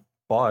 I mean,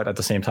 but at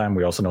the same time,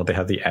 we also know they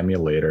have the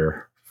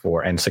emulator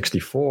for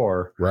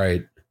N64.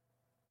 Right.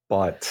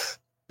 But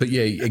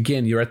yeah,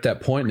 again, you're at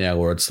that point now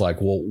where it's like,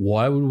 well,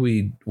 why would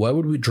we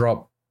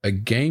drop a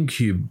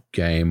GameCube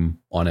game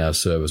on our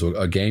service or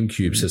a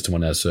GameCube system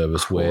on our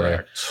service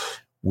where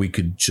we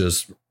could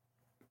just,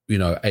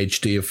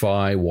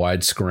 HDify,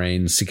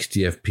 widescreen,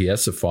 60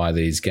 FPSify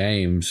these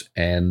games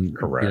and,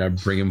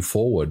 bring them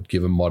forward,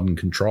 give them modern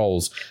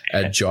controls,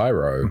 add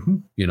gyro,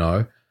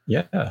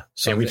 Yeah.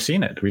 So we've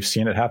seen it. We've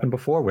seen it happen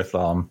before with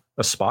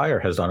Aspire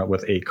has done it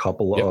with a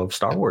couple of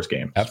Star Wars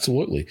games.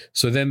 Absolutely.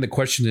 So then the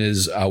question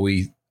is,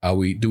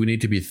 do we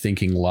need to be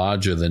thinking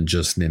larger than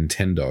just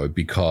Nintendo?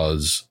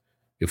 Because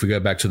if we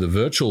go back to the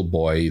Virtual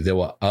Boy, there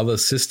were other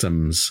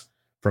systems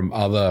from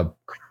other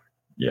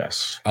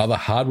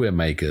hardware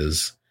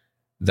makers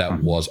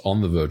that was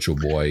on the Virtual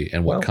Boy.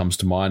 And what comes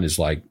to mind is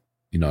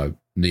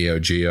Neo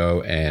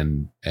Geo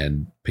and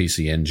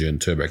PC Engine,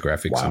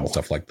 TurboGrafx, and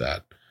stuff like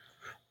that.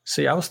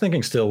 See, I was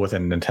thinking still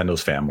within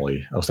Nintendo's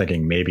family. I was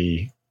thinking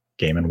maybe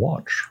Game &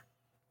 Watch.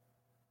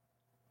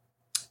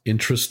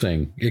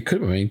 Interesting. It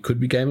could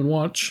be Game &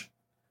 Watch.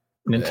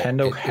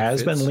 Nintendo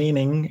has been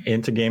leaning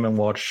into Game &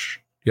 Watch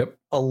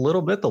a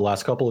little bit the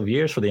last couple of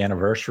years for the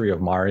anniversary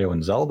of Mario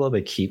and Zelda.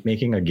 They keep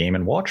making a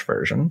Game & Watch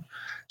version.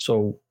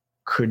 So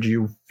could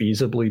you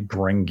feasibly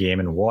bring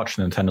Game & Watch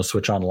to Nintendo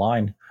Switch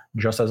Online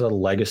just as a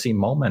legacy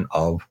moment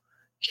of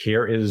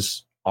here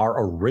is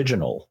our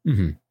original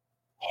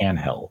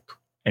handheld,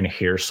 and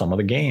here's some of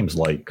the games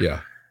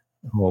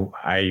well,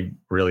 I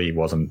really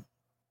wasn't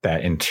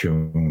that in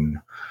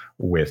tune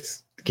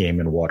with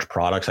Game & Watch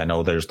products. I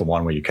know there's the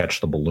one where you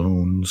catch the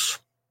balloons.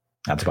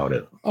 That's about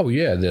it. Oh,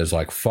 yeah. There's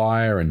like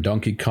Fire and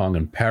Donkey Kong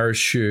and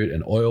Parachute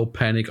and Oil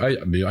Panic. I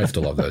used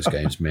to love those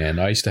games, man.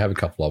 I used to have a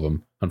couple of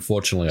them.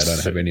 Unfortunately, I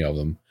don't have any of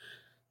them.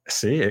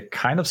 See, it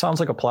kind of sounds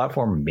like a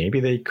platform maybe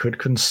they could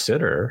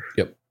consider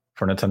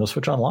for Nintendo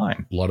Switch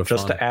Online. A lot of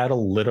just fun. To add a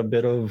little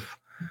bit of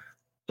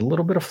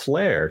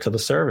flair to the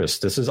service.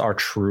 This is our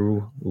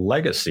true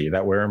legacy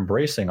that we're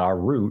embracing our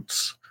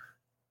roots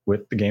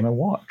with the Game &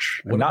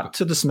 Watch. Not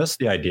to dismiss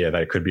the idea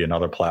that it could be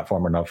another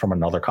platform or from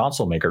another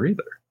console maker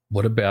either.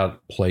 What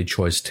about Play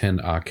Choice 10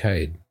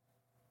 Arcade?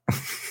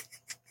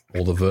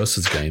 All the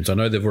Versus games. I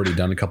know they've already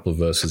done a couple of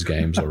Versus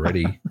games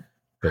already,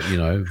 but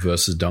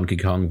versus Donkey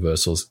Kong,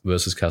 versus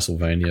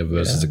Castlevania,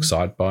 versus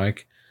Excite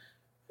Bike.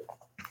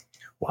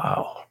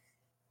 Wow.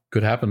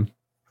 Could happen.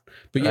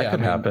 But that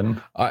could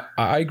happen.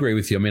 I agree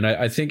with you. I mean,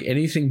 I think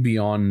anything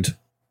beyond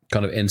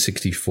kind of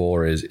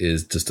N64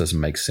 is just doesn't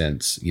make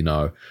sense,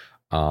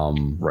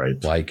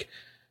 right. Like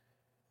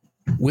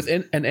with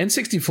and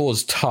N64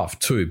 is tough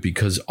too,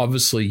 because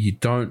obviously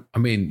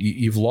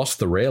you've lost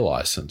the Rare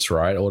license,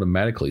 right?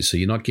 Automatically. So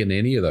you're not getting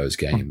any of those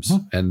games.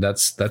 And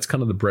that's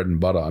kind of the bread and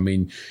butter. I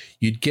mean,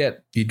 you'd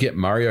get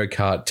Mario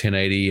Kart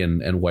 1080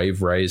 and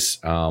Wave Race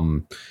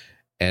and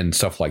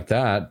stuff like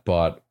that,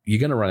 but you're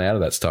going to run out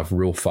of that stuff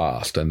real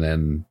fast. And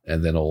then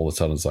all of a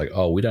sudden it's like,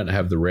 oh, we don't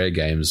have the Rare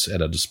games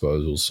at our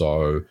disposal.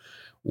 So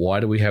why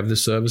do we have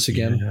this service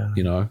again?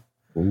 Yeah.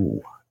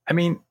 Ooh. I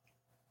mean,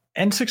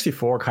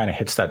 N64 kind of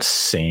hits that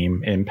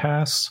same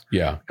impasse.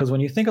 Yeah. Because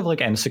when you think of like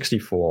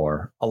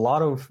N64, a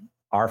lot of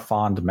our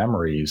fond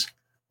memories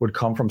would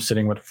come from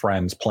sitting with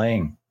friends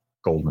playing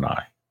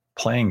GoldenEye,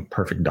 playing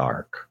Perfect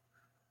Dark.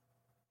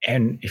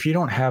 And if you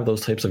don't have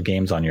those types of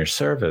games on your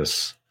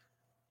service,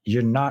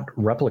 you're not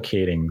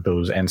replicating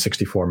those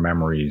N64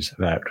 memories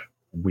that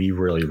we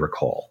really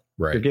recall.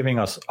 Right. You're giving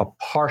us a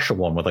partial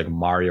one with like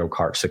Mario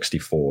Kart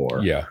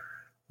 64. Yeah.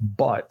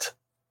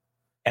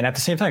 And at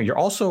the same time, you're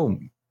also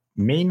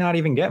may not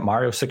even get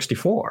Mario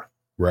 64.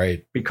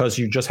 Right. Because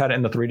you just had it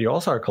in the 3D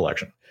All-Star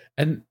collection.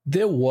 And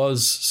there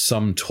was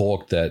some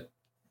talk that,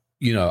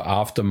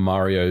 after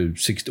Mario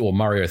 60 or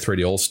Mario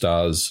 3D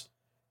All-Stars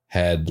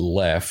had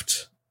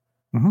left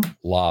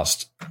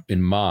last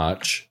in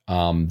March,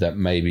 that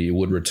maybe it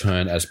would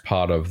return as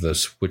part of the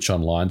Switch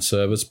Online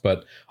service.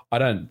 But I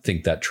don't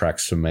think that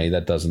tracks for me.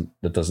 That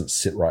doesn't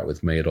sit right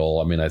with me at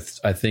all. I mean, I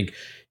think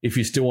if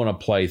you still want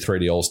to play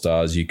 3D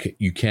All-Stars,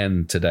 you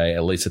can today,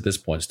 at least at this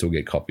point, still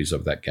get copies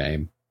of that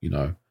game,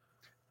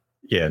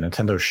 Yeah,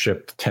 Nintendo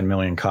shipped 10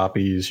 million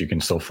copies. You can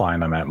still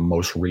find them at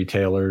most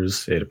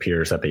retailers. It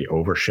appears that they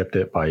overshipped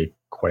it by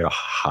quite a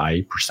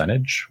high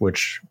percentage,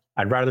 which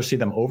I'd rather see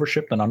them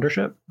overship than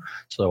undership.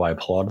 So I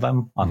applaud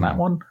them on that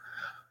one.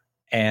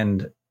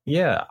 And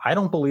yeah, I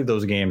don't believe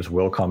those games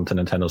will come to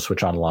Nintendo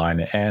Switch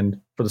Online.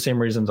 And for the same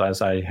reasons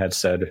as I had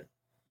said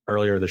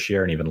earlier this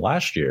year and even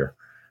last year,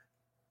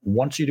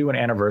 once you do an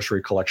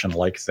anniversary collection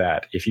like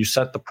that, if you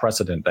set the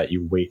precedent that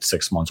you wait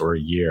 6 months or a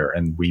year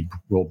and we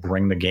will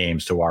bring the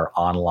games to our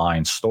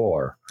online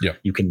store,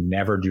 you can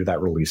never do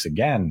that release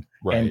again.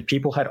 Right. And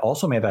people had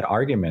also made that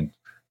argument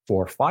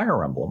for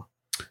Fire Emblem.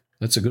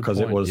 That's a good point.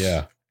 Because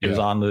it was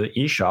on the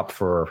eShop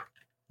for,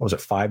 what was it,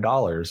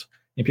 $5?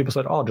 And people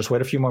said, oh, just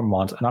wait a few more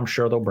months and I'm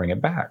sure they'll bring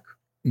it back.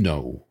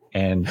 No.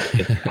 And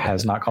it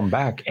has not come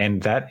back.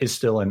 And that is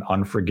still an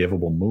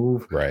unforgivable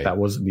move. Right. That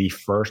was the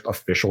first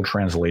official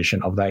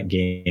translation of that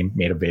game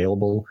made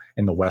available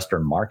in the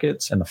Western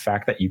markets. And the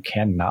fact that you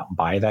cannot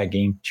buy that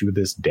game to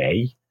this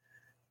day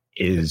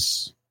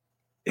is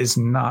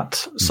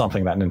not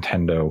something that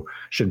Nintendo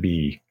should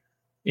be,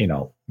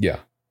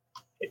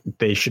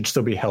 they should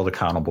still be held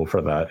accountable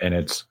for that. And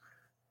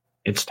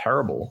it's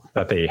terrible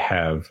that they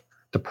have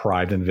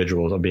deprived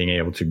individuals of being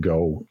able to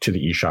go to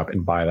the eShop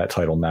and buy that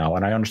title now.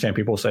 And I understand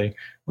people say,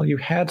 well, you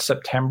had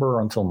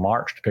September until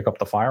March to pick up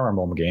the Fire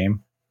Emblem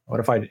game. What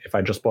if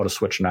I just bought a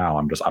Switch now?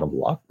 I'm just out of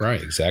luck. Right,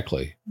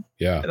 exactly.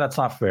 Yeah. That's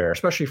not fair,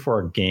 especially for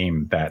a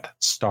game that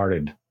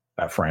started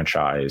that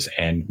franchise.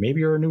 And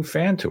maybe you're a new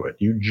fan to it.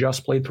 You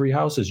just played Three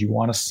Houses. You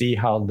want to see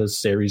how this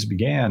series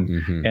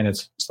began. And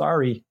it's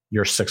sorry,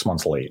 you're 6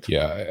 months late.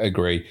 Yeah, I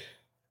agree.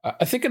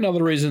 I think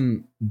another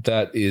reason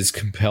that is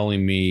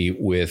compelling me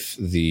with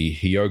the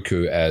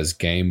Hyoku as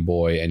Game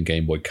Boy and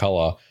Game Boy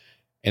Color,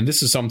 and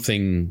this is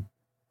something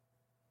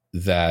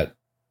that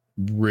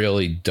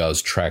really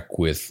does track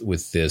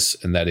with this,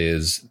 and that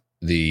is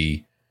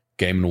the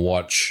Game &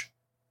 Watch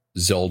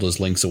Zelda's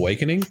Link's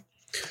Awakening.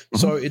 Mm-hmm.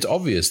 So it's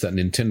obvious that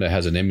Nintendo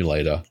has an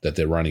emulator that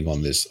they're running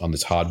on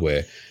this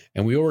hardware,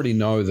 and we already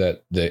know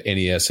that the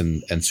NES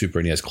and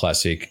Super NES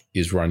Classic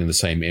is running the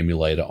same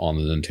emulator on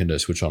the Nintendo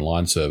Switch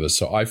Online service.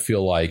 So I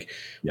feel like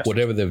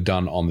whatever they've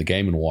done on the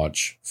Game &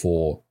 Watch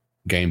for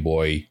Game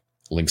Boy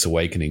Link's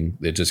Awakening,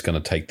 they're just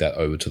going to take that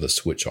over to the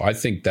Switch. So I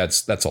think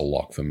that's a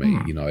lock for me.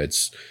 You know,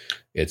 it's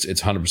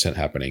 100%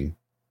 happening.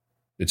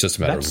 It's just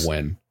a matter of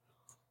when.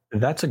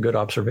 That's a good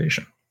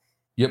observation.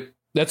 Yep.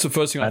 That's the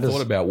first thing I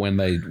thought about when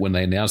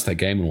they announced that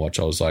Game & Watch.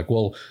 I was like,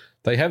 well,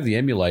 they have the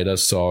emulator,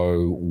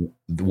 so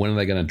when are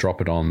they going to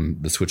drop it on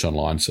the Switch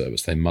Online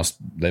service? They must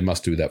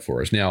do that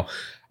for us. Now,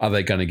 are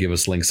they going to give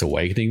us Link's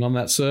Awakening on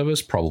that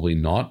service? Probably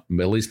not,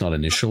 at least not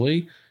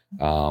initially.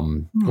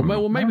 Well,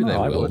 maybe they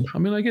will. I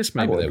mean, I guess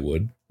maybe they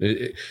would.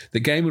 The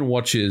Game &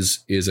 Watch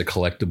is a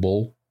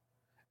collectible,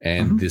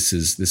 and this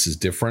is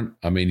different.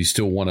 I mean, you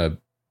still want to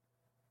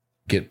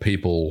get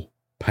people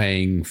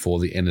paying for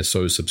the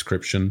NSO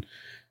subscription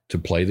to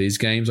play these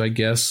games, I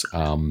guess.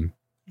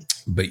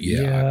 But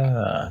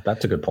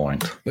that's a good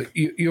point. But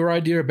your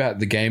idea about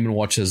the Game &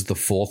 Watch as the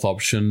fourth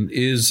option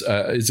is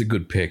a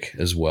good pick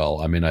as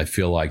well. I mean, I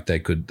feel like they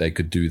could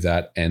do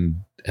that,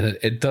 and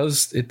it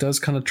does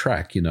kind of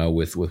track, you know,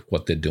 with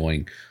what they're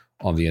doing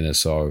on the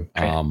NSO.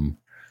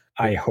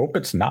 I hope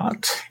it's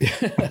not.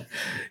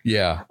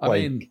 Yeah, I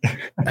mean,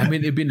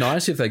 it'd be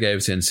nice if they gave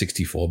us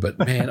N64, but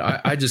man,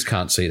 I just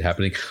can't see it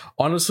happening.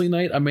 Honestly,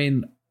 Nate, I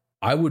mean,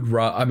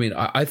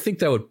 I think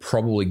they would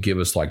probably give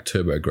us like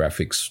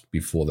TurboGrafx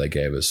before they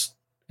gave us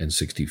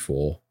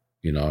N64.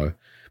 You know,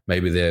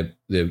 maybe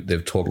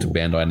they've talked to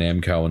Bandai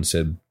Namco and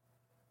said,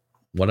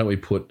 why don't we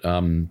put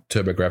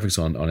TurboGrafx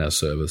on our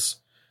service?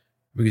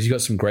 Because you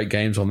got some great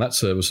games on that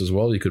service as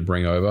well. You could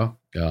bring over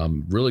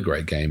really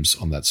great games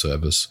on that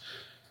service.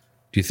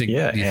 Do you think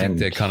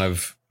they're kind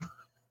of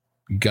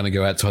going to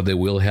go outside their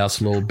wheelhouse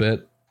a little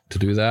bit to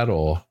do that,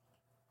 or?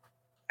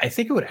 I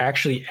think it would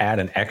actually add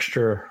an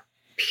extra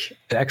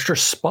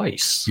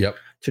spice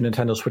to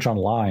Nintendo Switch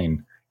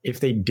Online if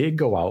they did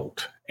go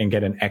out and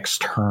get an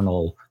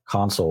external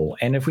console.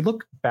 And if we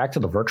look back to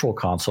the Virtual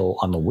Console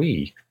on the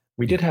Wii,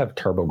 we did have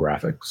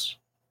TurboGrafx.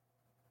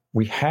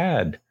 We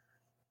had,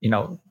 you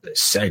know,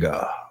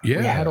 Sega. Yeah.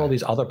 We had all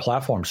these other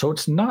platforms. So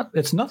it's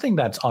nothing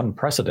that's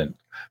unprecedented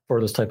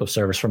for this type of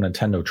service from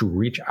Nintendo to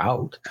reach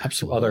out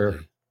to other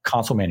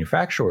console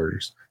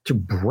manufacturers to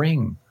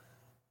bring,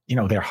 you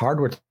know, their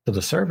hardware to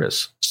the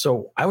service.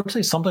 So I would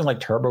say something like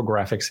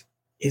TurboGrafx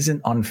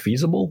isn't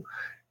unfeasible,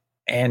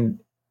 and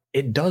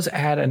it does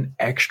add an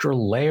extra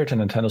layer to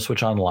Nintendo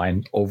Switch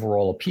Online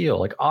overall appeal.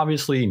 Like,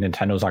 obviously,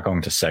 Nintendo's not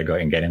going to Sega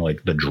and getting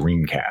like the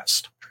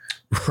Dreamcast.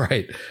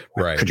 Right.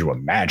 Could you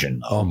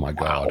imagine? Oh my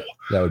God,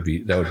 that would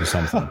be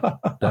something.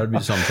 That would be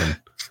something.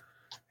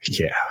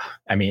 Yeah,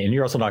 I mean, and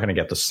you're also not going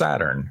to get the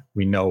Saturn.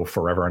 We know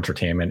Forever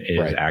Entertainment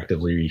is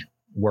actively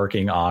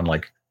working on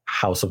like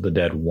House of the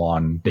Dead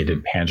 1. They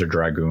did Panzer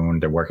Dragoon.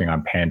 They're working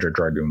on Panzer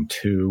Dragoon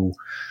 2.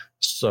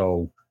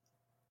 So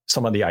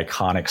some of the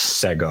iconic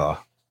Sega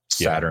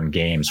Saturn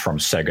games from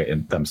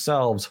Sega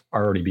themselves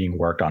are already being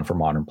worked on for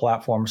modern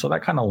platforms. So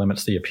that kind of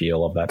limits the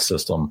appeal of that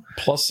system.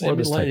 Plus,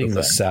 emulating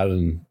the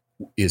Saturn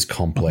is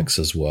complex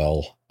as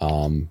well.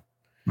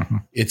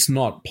 It's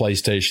not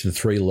PlayStation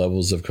 3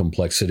 levels of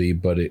complexity,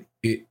 but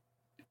it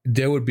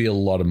there would be a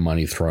lot of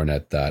money thrown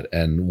at that.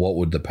 And what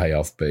would the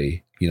payoff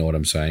be? You know what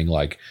I'm saying?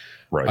 Like,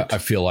 I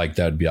feel like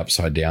that would be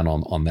upside down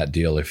on that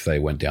deal if they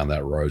went down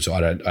that road. So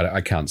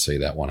I can't see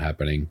that one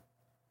happening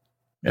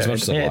as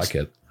much as I like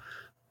it.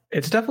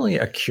 It's definitely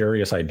a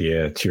curious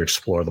idea to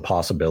explore the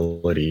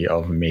possibility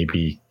of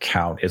maybe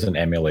Count is an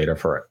emulator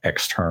for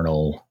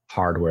external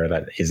hardware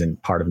that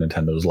isn't part of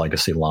Nintendo's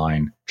legacy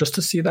line, just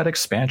to see that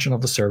expansion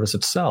of the service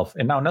itself.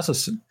 And now,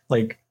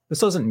 this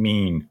doesn't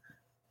mean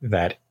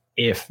that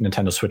if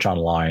Nintendo Switch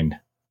Online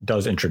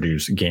does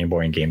introduce Game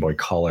Boy and Game Boy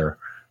Color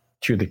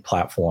to the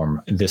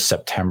platform this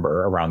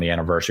September, around the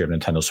anniversary of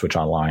Nintendo Switch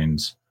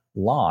Online's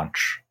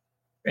launch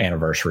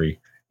anniversary,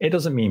 it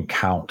doesn't mean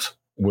Count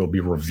will be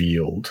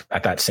revealed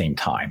at that same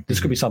time. This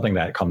could be something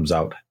that comes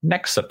out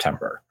next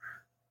September.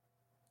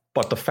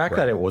 But the fact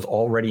that it was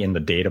already in the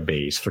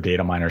database for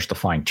data miners to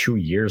find 2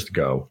 years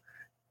ago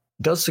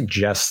does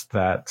suggest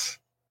that,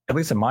 at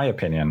least in my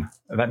opinion,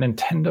 that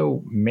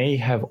Nintendo may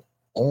have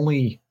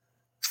only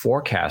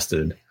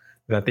forecasted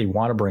that they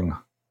want to bring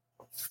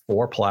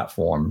 4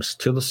 platforms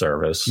to the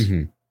service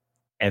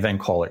and then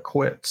call it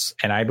quits.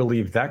 And I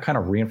believe that kind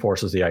of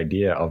reinforces the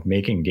idea of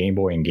making Game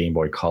Boy and Game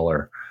Boy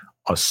Color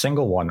a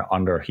single one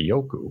under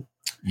Hyoku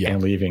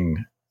and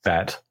leaving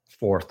that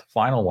 4th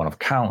final one of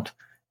Count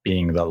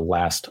being the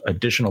last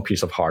additional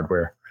piece of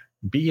hardware,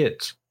 be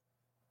it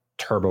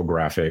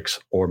TurboGrafx,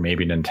 or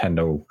maybe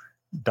Nintendo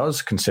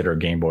does consider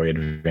Game Boy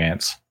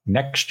Advance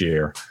next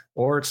year,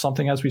 or it's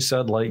something, as we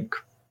said, like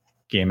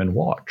Game &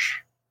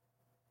 Watch.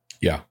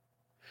 Yeah,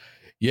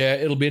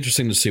 it'll be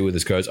interesting to see where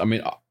this goes. I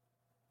mean,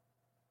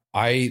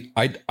 I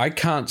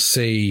can't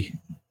see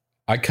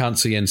I can't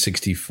see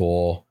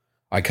N64.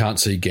 I can't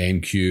see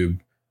GameCube,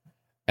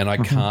 and I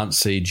can't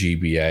see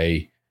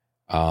GBA.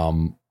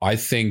 I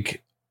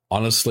think,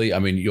 honestly, I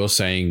mean, you're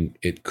saying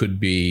it could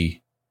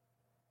be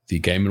the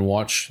Game &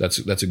 Watch. That's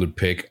a good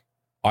pick.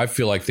 I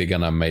feel like they're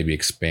going to maybe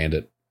expand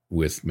it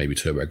with maybe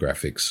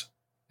TurboGrafx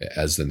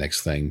as the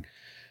next thing.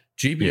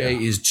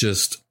 GBA is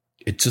just,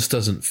 it just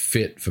doesn't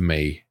fit for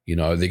me. You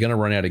know, they're going to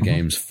run out of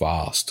games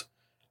fast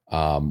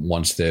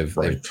once they've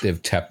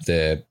tapped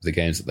the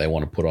games that they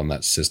want to put on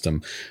that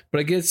system. But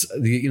I guess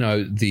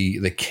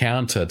the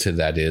counter to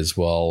that is,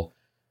 well,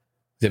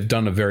 they've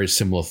done a very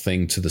similar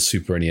thing to the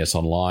Super NES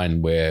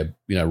Online, where,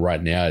 you know,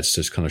 right now it's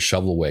just kind of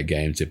shovelware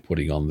games they're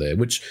putting on there,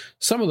 which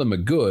some of them are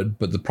good,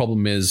 but the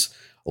problem is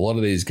a lot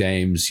of these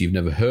games you've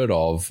never heard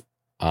of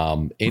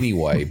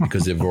anyway,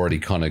 because they've already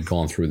kind of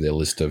gone through their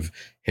list of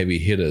heavy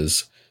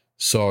hitters.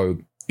 So,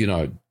 you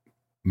know,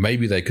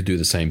 maybe they could do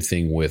the same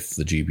thing with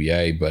the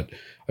GBA, but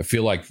I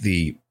feel like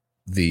the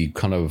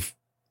kind of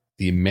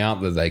the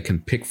amount that they can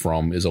pick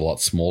from is a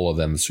lot smaller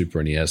than the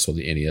Super NES or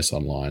the NES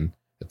Online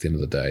at the end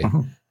of the day.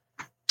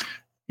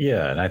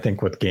 Yeah, and I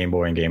think with Game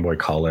Boy and Game Boy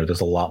Color,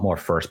 there's a lot more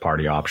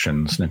first-party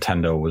options.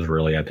 Nintendo was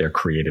really at their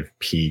creative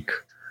peak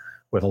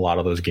with a lot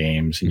of those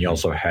games, and you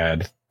also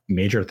had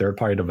major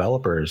third-party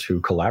developers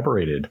who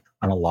collaborated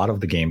on a lot of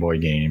the Game Boy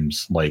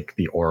games, like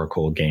the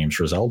Oracle games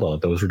for Zelda.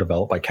 Those were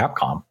developed by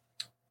Capcom.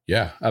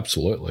 Yeah,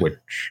 absolutely.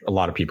 Which a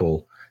lot of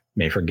people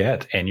may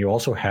forget. And you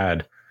also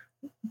had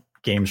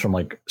games from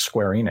like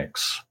Square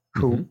Enix,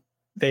 who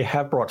they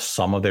have brought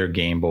some of their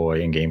Game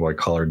Boy and Game Boy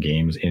Color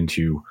games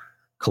into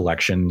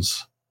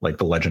collections, like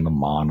The Legend of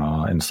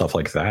Mana and stuff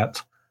like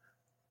that.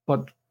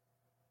 But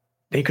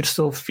they could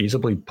still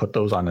feasibly put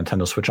those on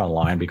Nintendo Switch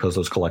Online because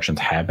those collections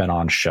have been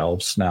on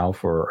shelves now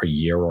for a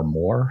year or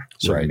more.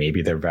 So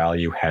maybe their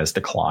value has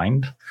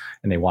declined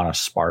and they want to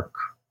spark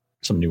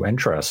some new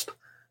interest.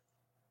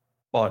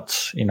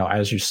 But, you know,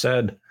 as you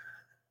said,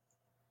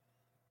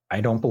 I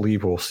don't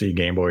believe we'll see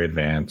Game Boy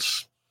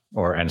Advance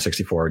or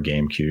N64 or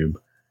GameCube.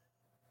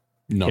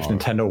 No. If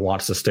Nintendo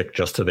wants to stick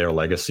just to their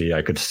legacy,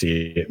 I could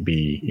see it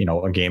be, you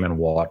know, a Game &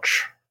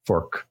 Watch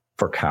for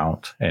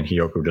Count, and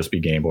Hyoku just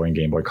be Game Boy and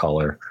Game Boy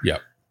Color. Yeah.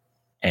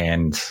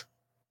 And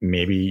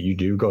maybe you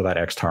do go that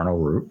external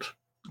route,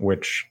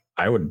 which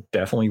I would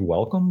definitely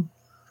welcome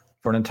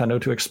for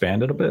Nintendo to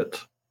expand it a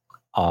bit.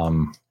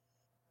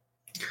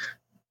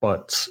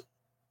 But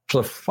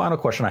so the final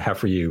question I have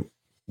for you,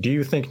 do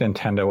you think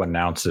Nintendo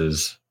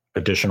announces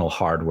additional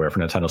hardware for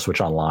Nintendo Switch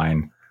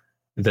Online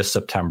this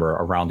September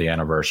around the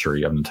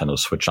anniversary of Nintendo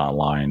Switch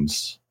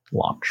Online's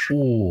launch?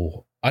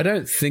 Ooh, I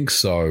don't think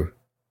so.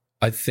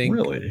 I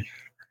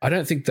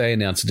don't think they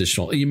announce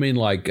additional. You mean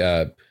like,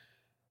 well,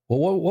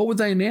 what would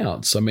they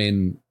announce? I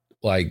mean,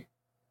 like,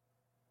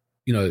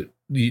 you know,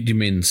 do you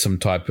mean some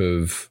type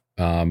of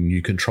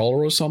new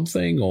controller or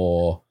something,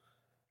 or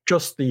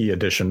just the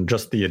addition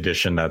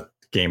that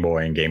Game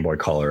Boy and Game Boy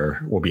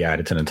Color will be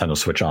added to Nintendo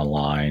Switch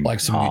Online, like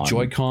some new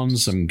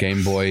Joy-Cons, some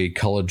Game Boy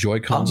Color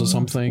Joy-Cons or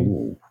something?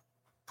 Ooh.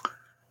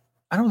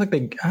 I don't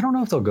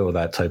know if they'll go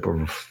that type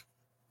of.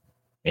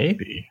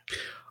 Maybe.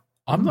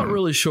 I'm not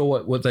really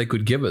sure what they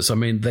could give us. I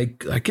mean,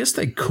 I guess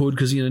they could,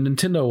 because, you know,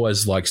 Nintendo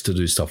always likes to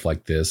do stuff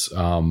like this.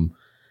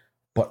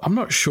 But I'm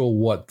not sure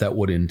what that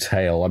would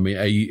entail. I mean,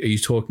 are you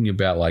talking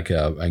about like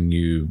a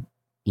new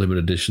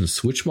limited edition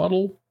Switch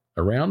model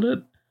around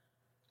it?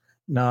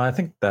 No, I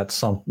think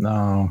that's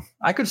no.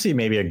 I could see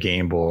maybe a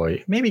Game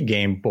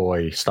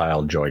Boy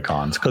style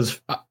Joy-Cons,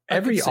 because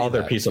every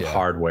other piece of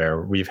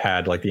hardware we've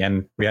had, like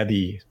we had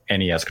the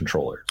NES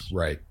controllers,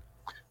 right?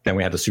 Then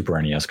we had the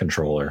Super NES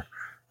controller.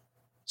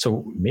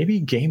 So maybe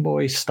Game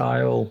Boy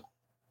style,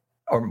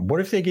 or what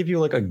if they give you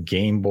like a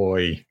Game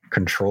Boy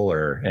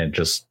controller and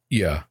just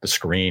the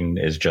screen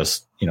is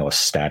just, you know, a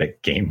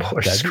static Game Boy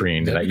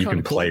screen that you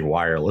can play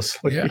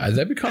wirelessly? Yeah,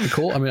 that'd be kind of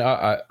cool. I mean,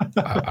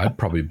 I'd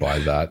probably buy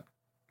that.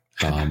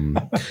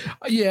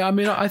 Yeah, I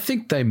mean, I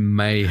think they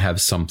may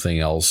have something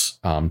else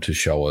to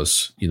show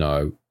us, you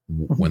know,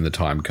 when the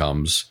time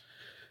comes.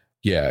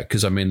 Yeah,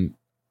 because I mean,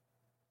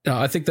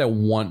 I think they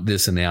want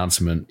this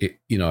announcement,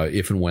 you know,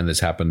 if and when this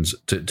happens,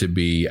 to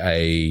be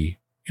a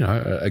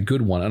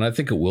good one, and I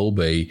think it will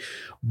be.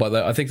 But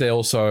I think they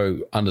also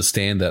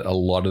understand that a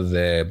lot of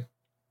their,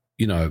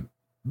 you know,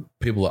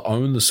 people that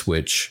own the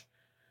Switch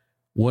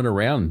weren't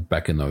around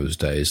back in those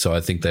days, so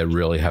I think they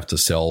really have to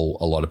sell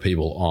a lot of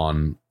people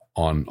on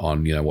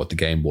you know what the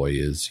Game Boy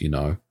is, you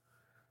know.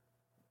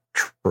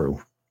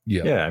 True.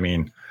 Yeah. I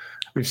mean,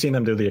 we've seen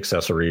them do the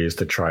accessories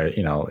to try,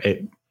 you know,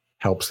 it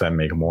helps them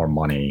make more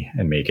money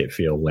and make it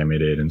feel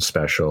limited and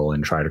special,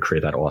 and try to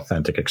create that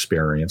authentic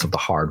experience of the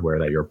hardware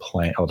that you're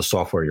playing, or the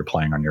software you're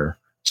playing on your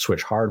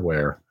Switch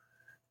hardware.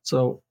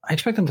 So I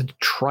expect them to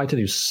try to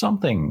do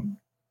something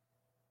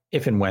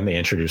if and when they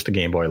introduce the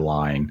Game Boy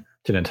line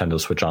to Nintendo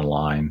Switch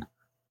Online.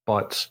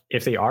 But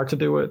if they are to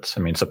do it, I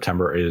mean,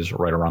 September is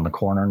right around the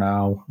corner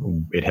now.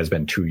 It has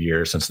been 2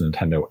 years since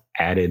Nintendo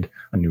added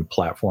a new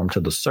platform to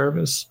the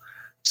service.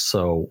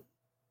 So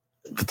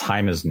the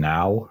time is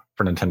now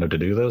for Nintendo to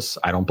do this.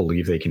 I don't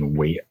believe they can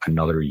wait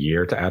another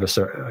year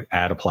to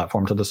add a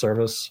platform to the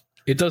service.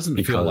 It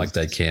doesn't feel like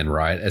they can,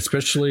 right?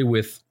 Especially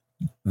with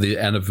the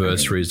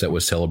anniversaries that we're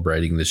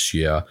celebrating this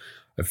year.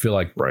 I feel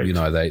like, you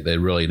know, they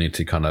really need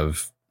to kind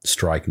of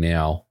strike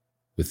now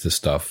with this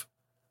stuff.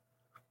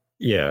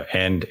 Yeah,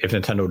 and if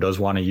Nintendo does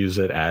want to use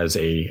it as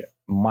a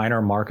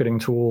minor marketing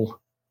tool,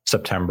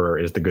 September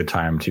is the good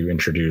time to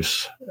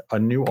introduce a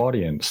new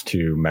audience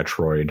to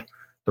Metroid: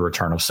 The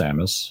Return of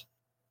Samus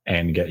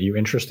and get you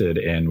interested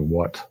in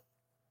what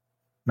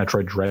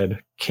Metroid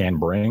Dread can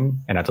bring.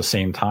 And at the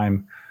same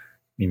time,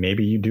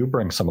 maybe you do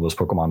bring some of those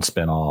Pokemon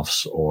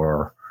spin-offs,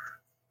 or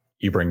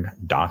you bring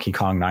Donkey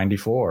Kong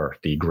 94,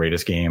 the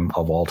greatest game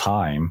of all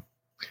time,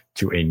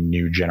 to a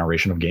new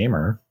generation of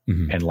gamer,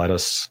 and let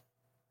us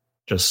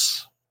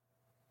just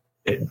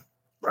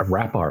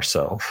wrap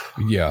ourselves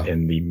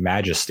in the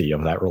majesty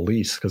of that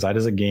release, because that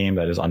is a game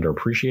that is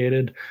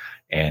underappreciated,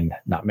 and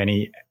not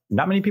many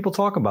people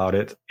talk about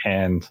it,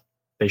 and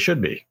they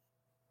should be.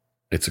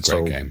 It's a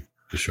great game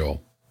for sure.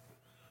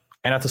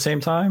 And at the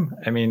same time,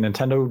 I mean,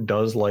 Nintendo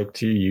does like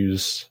to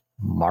use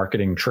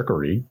marketing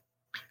trickery,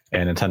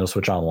 and Nintendo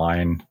Switch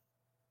Online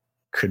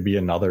could be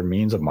another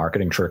means of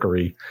marketing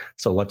trickery.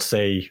 So let's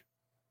say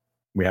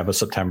we have a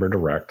September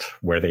Direct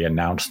where they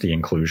announce the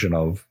inclusion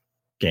of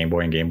Game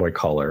Boy and Game Boy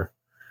Color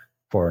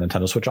for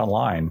Nintendo Switch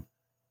Online,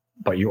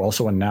 but you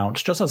also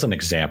announce, just as an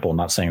example,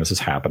 not saying this is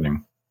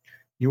happening,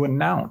 you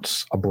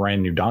announce a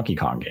brand new Donkey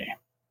Kong game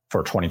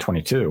for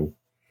 2022,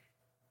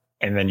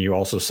 and then you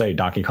also say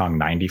Donkey Kong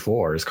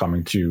 94 is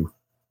coming to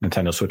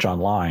Nintendo Switch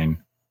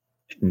Online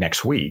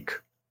next week.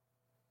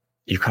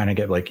 You kind of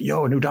get like,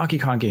 yo, a new Donkey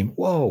Kong game.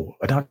 Whoa,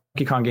 a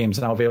Donkey Kong game is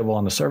now available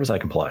on the service I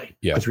can play.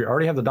 Yeah. Because we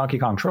already have the Donkey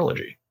Kong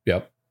trilogy.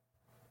 Yep.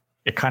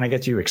 It kind of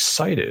gets you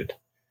excited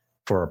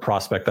for a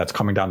prospect that's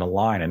coming down the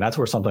line. And that's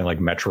where something like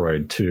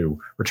Metroid 2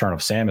 Return of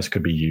Samus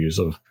could be used.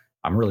 Of,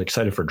 I'm really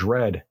excited for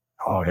Dread.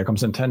 Oh, here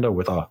comes Nintendo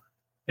with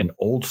an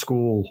old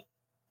school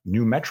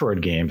new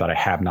Metroid game that I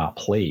have not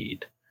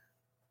played.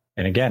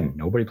 And again,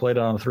 nobody played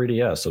it on the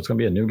 3DS, so it's going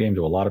to be a new game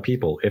to a lot of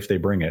people if they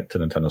bring it to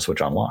Nintendo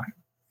Switch Online.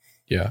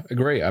 Yeah,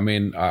 agree. I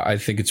mean, I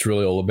think it's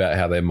really all about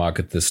how they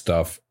market this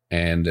stuff.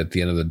 And at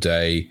the end of the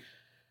day,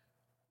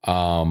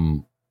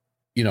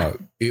 you know,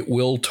 it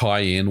will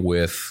tie in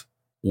with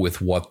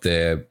what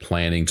they're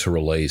planning to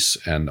release.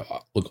 And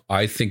look,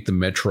 I think the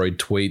Metroid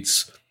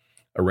tweets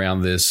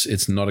around this,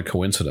 it's not a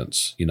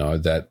coincidence, you know,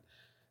 that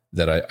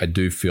I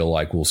do feel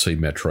like we'll see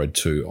Metroid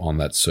 2 on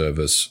that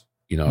service,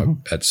 you know,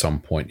 at some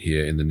point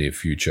here in the near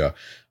future.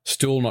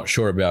 Still not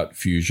sure about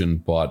Fusion,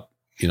 but,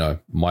 you know,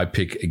 my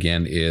pick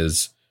again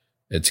is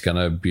it's going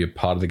to be a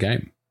part of the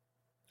game.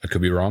 I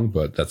could be wrong,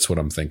 but that's what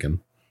I'm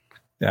thinking.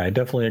 Yeah, I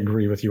definitely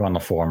agree with you on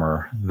the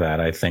former, that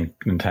I think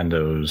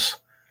Nintendo's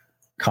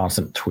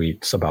constant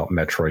tweets about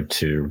Metroid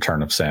 2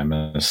 Return of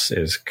Samus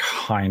is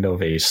kind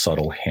of a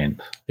subtle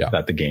hint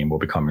that the game will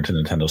be coming to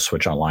Nintendo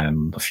Switch Online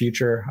in the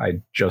future.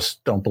 I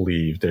just don't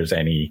believe there's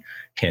any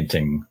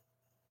hinting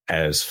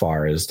as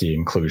far as the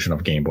inclusion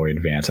of Game Boy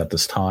Advance at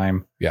this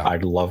time. Yeah,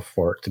 I'd love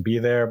for it to be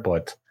there,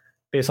 but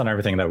based on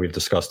everything that we've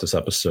discussed this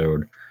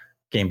episode,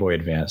 Game Boy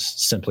Advance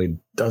simply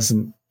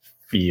doesn't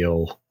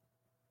feel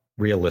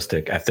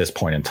realistic at this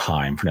point in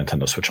time for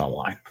Nintendo Switch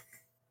Online.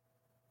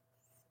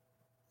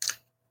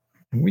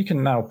 We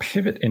can now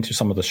pivot into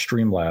some of the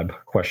Streamlab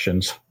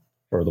questions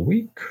for the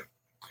week.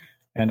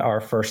 And our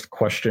first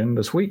question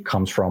this week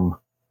comes from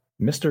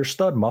Mr.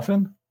 Stud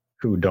Muffin,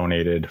 who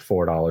donated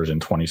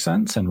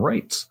 $4.20 and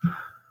writes,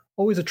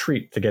 "Always a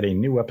treat to get a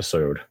new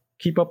episode.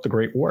 Keep up the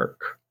great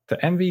work.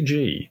 To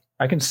MVG,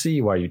 I can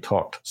see why you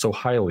talked so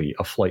highly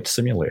of Flight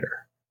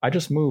Simulator. I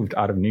just moved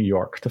out of New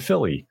York to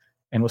Philly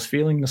and was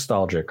feeling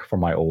nostalgic for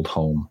my old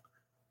home.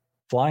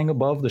 Flying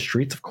above the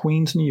streets of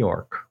Queens, New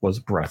York was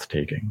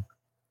breathtaking."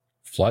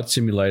 Flight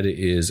Simulator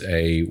is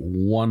a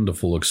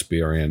wonderful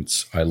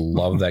experience. I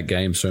love that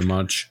game so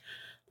much.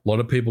 A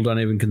lot of people don't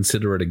even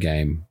consider it a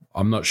game.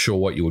 I'm not sure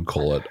what you would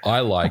call it.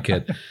 I like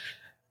it.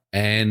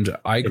 And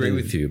I agree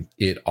with you.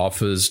 It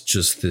offers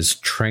just this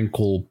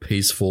tranquil,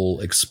 peaceful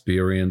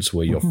experience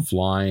where you're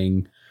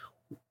flying,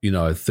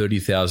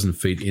 30,000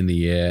 feet in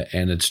the air,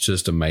 and it's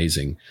just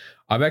amazing.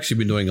 I've actually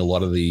been doing a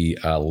lot of the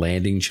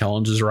landing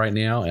challenges right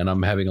now, and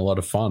I'm having a lot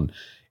of fun.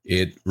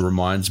 It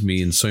reminds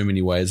me in so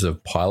many ways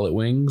of Pilot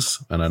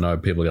Wings, and I know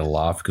people are going to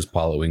laugh because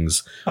Pilot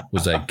Wings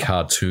was a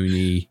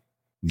cartoony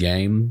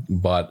game,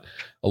 but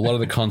a lot of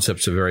the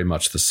concepts are very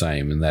much the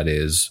same, and that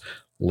is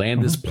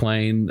land this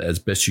plane as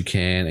best you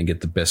can and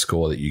get the best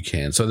score that you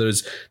can. So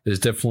there's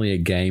definitely a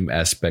game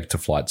aspect to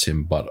Flight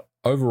Sim, but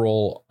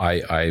overall,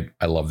 I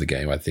love the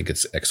game. I think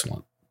it's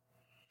excellent.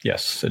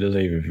 Yes, it is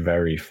a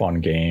very fun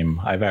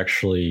game. I've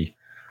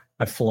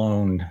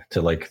flown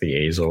to like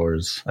the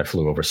Azores. I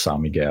flew over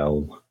San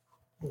Miguel,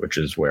 which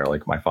is where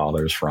like my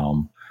father's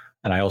from.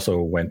 And I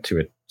also went to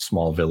a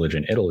small village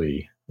in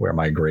Italy where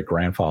my great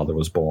grandfather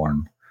was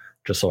born,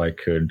 just so I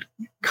could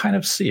kind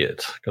of see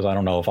it. Because I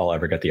don't know if I'll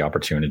ever get the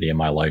opportunity in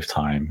my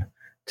lifetime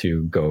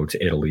to go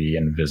to Italy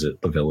and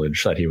visit the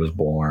village that he was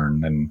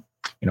born and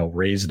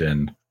raised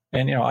in.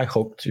 And, I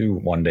hope to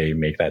one day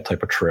make that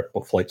type of trip.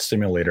 But Flight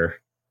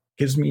Simulator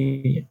gives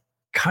me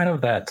kind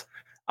of that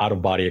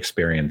out-of-body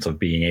experience of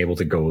being able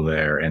to go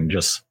there and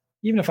just,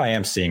 even if I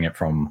am seeing it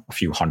from a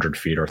few hundred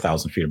feet or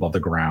 1,000 feet above the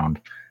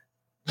ground,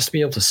 just be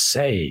able to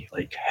say,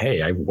 like,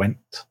 hey,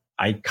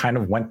 I kind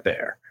of went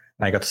there.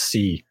 And I got to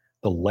see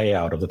the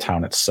layout of the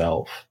town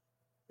itself.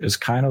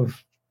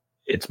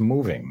 It's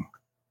moving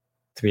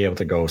to be able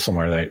to go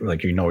somewhere that,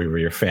 like, where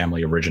your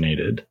family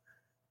originated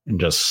and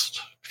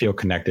just feel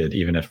connected,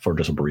 even if for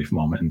just a brief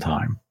moment in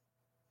time.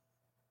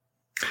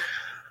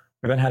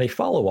 We then had a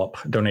follow-up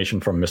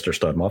donation from Mr.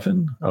 Stud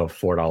Muffin of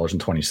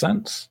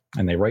 $4.20.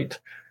 And they write,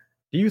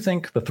 do you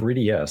think the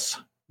 3DS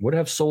would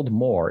have sold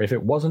more if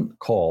it wasn't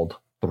called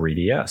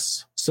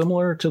 3DS?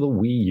 Similar to the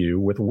Wii U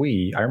with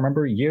Wii, I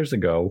remember years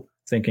ago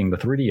thinking the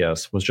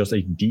 3DS was just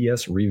a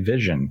DS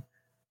revision.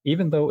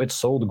 Even though it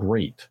sold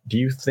great, do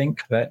you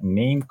think that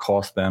name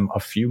cost them a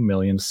few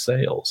million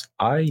sales?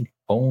 I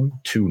own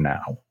 2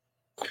 now.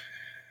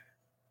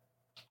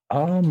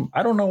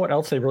 I don't know what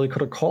else they really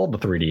could have called the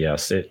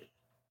 3DS. It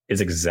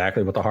is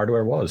exactly what the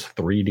hardware was,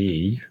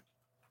 3D.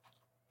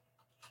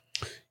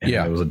 And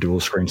it was a dual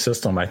screen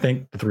system. I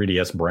think the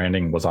 3DS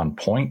branding was on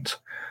point.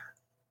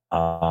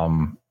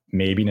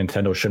 Maybe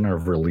Nintendo shouldn't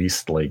have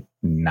released like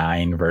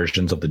 9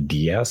 versions of the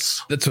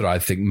DS. That's what I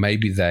think.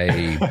 Maybe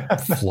they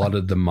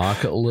flooded the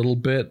market a little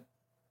bit,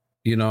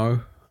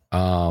 But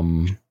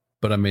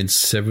I mean,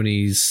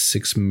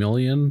 76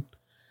 million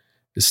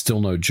is still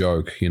no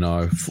joke,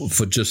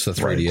 for just the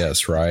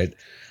 3DS, right?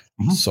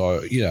 Mm-hmm.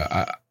 So,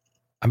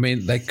 I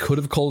mean, they could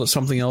have called it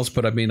something else,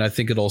 but I mean, I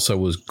think it also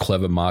was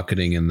clever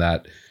marketing in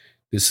that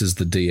this is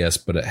the DS,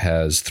 but it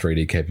has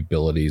 3D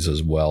capabilities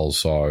as well.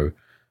 So,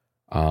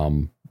 I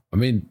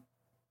mean,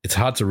 it's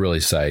hard to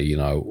really say,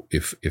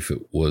 if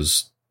it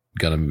was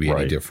going to be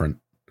any different.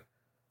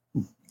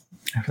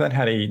 That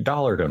had a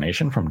 $1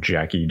 donation from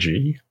Jackie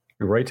G,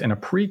 who writes, in a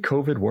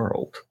pre-COVID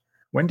world,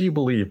 when do you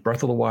believe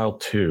Breath of the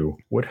Wild 2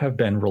 would have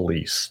been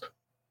released?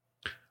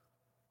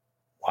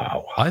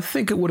 Wow. I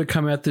think it would have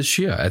come out this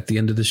year, at the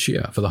end of this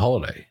year, for the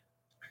holiday.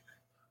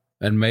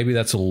 And maybe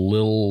that's a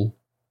little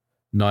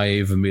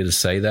naive of me to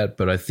say that,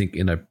 but I think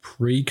in a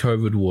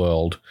pre-COVID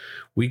world,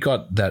 we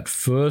got that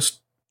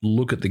first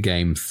look at the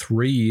game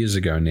 3 years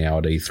ago now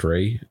at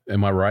E3.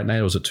 Am I right,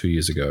 Nate, or was it 2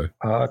 years ago?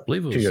 I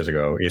believe it was 2 years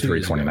ago, E3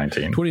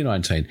 2019.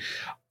 2019.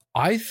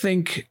 I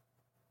think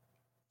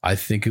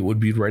it would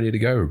be ready to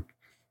go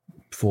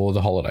for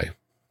the holiday.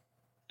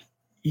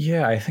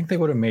 Yeah, I think they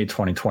would have made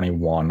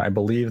 2021. I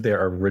believe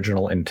their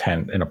original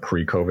intent in a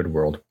pre-COVID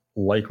world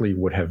likely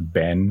would have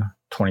been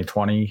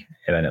 2020,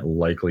 and then it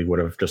likely would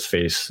have just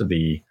faced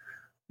the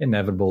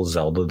inevitable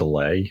Zelda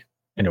delay,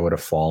 and it would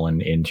have fallen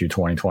into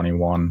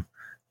 2021.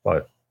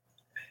 But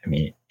I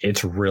mean,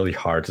 it's really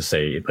hard to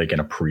say, like, in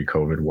a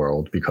pre-COVID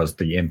world, because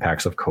the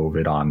impacts of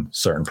COVID on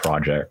certain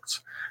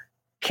projects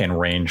can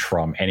range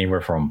from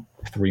anywhere from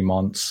 3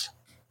 months,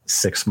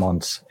 6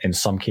 months. In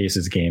some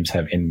cases, games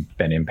have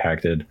been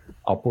impacted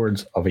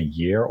upwards of a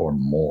year or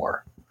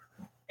more.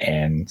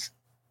 And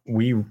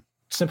we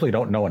simply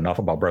don't know enough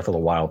about Breath of the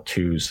Wild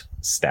 2's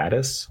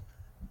status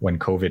when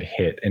COVID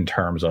hit, in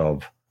terms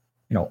of,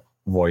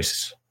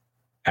 voice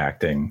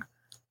acting,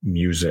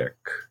 music,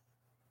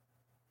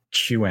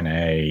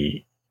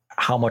 Q&A,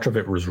 how much of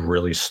it was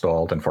really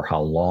stalled and for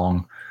how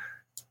long.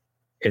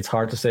 It's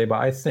hard to say, but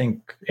I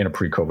think in a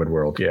pre-COVID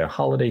world,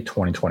 holiday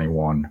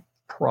 2021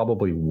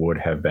 probably would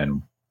have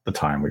been the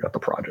time we got the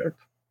project.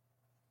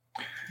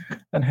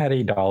 Then had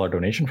a $1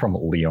 donation from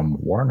Liam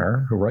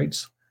Warner, who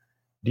writes,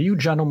 do you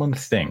gentlemen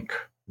think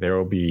there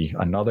will be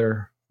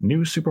another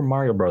new Super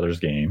Mario Brothers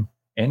game?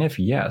 And if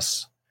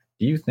yes,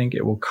 do you think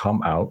it will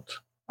come out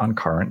on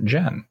current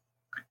gen?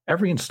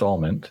 Every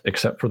installment,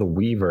 except for the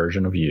Wii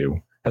version of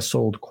U, has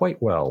sold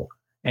quite well.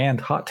 And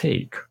hot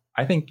take,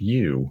 I think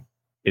U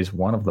is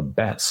one of the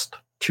best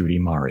 2D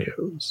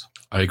Marios.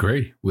 I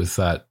agree with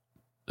that.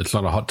 It's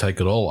not a hot take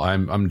at all.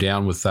 I'm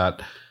down with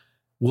that.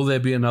 Will there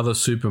be another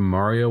Super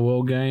Mario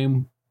World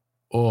game?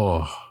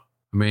 Oh,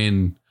 I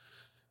mean,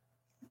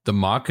 the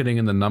marketing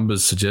and the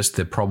numbers suggest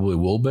there probably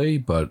will be,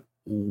 but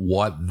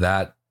what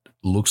that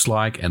looks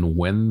like and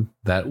when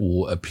that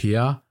will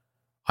appear,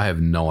 I have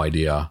no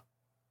idea.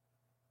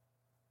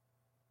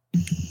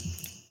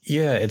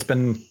 Yeah, it's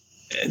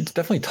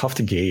definitely tough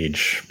to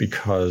gauge,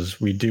 because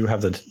we do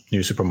have the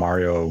new Super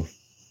Mario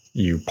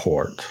U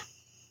port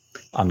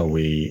on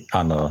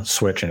the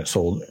Switch, and it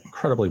sold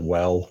incredibly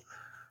well.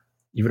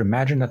 You would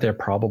imagine that they're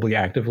probably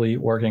actively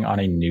working on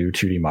a new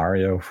 2D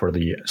Mario for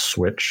the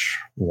Switch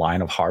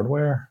line of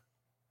hardware.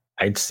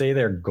 I'd say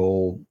their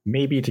goal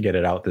may be to get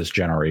it out this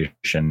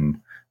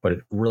generation, but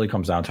it really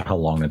comes down to how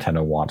long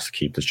Nintendo wants to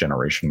keep this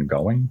generation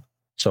going.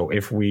 So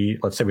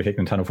let's say we take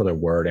Nintendo for their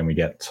word and we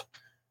get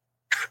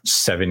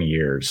 7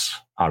 years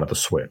out of the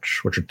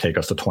Switch, which would take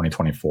us to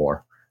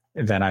 2024,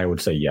 then I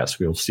would say yes,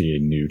 we'll see a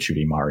new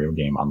 2D Mario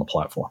game on the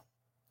platform.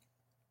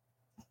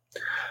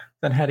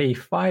 Then had a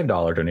 $5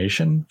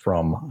 donation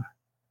from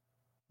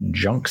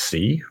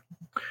Junksy,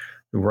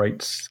 who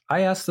writes,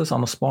 I asked this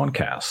on the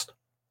Spawncast.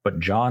 but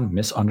John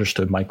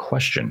misunderstood my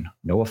question.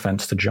 No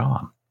offense to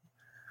John.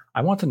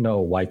 I want to know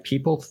why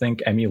people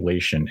think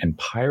emulation and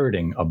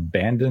pirating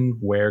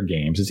abandonware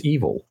games is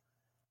evil,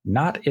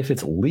 not if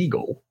it's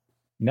legal.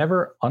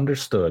 Never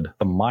understood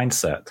the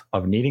mindset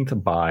of needing to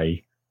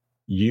buy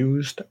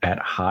used at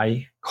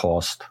high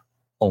cost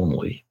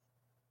only.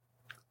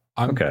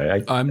 I'm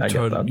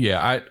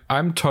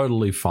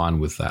totally fine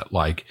with that.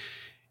 Like,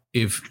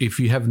 if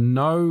you have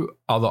no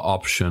other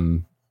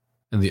option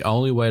and the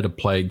only way to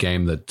play a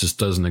game that just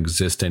doesn't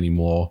exist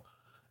anymore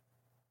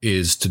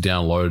is to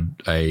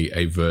download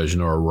a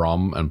version or a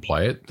ROM and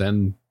play it,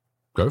 then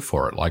go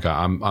for it. Like,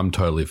 I'm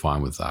totally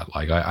fine with that.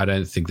 Like, I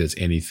don't think there's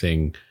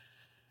anything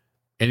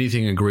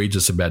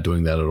egregious about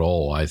doing that at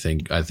all. I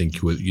think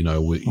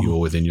you're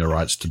within your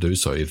rights to do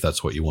so if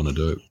that's what you want to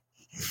do.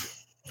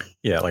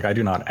 Yeah, like, I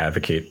do not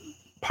advocate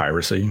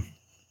piracy,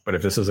 but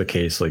if this is a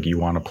case, like, you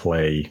want to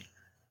play,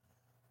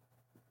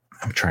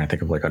 I'm trying to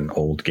think of like an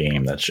old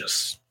game that's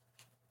just,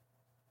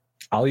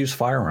 I'll use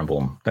Fire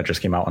Emblem that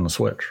just came out on the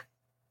Switch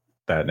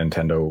that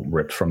Nintendo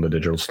ripped from the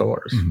digital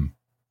stores. Mm-hmm.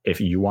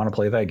 If you want to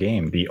play that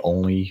game, the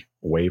only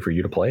way for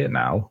you to play it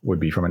now would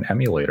be from an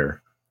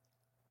emulator.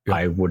 Yep.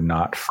 I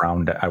wouldn't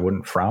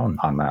frown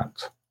on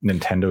that.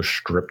 Nintendo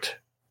stripped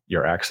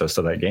your access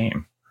to that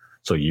game.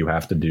 So you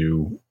have to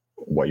do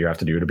what you have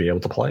to do to be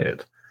able to play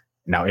it.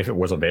 Now, if it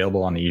was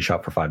available on the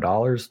eShop for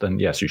 $5, then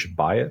yes, you should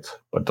buy it.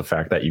 But the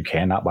fact that you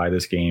cannot buy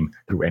this game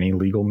through any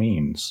legal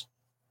means,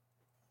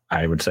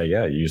 I would say,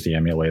 yeah, use the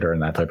emulator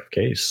in that type of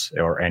case.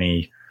 Or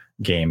any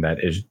game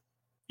that is,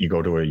 you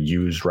go to a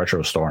used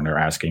retro store and they're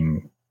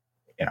asking,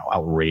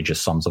 outrageous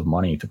sums of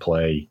money to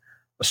play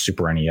a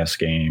Super NES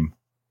game.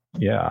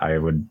 Yeah, I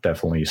would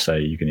definitely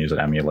say you can use an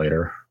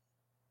emulator.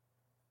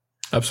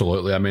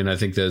 Absolutely. I mean, I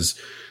think there's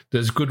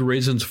good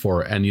reasons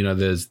for it. And,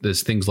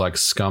 there's things like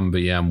Scum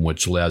VM,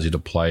 which allows you to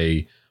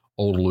play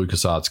old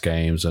LucasArts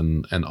games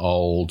and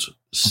old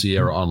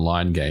Sierra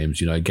Online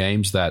games,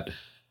 games that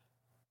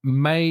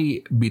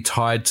may be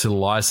tied to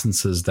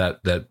licenses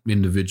that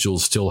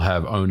individuals still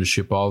have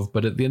ownership of.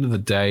 But at the end of the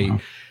day,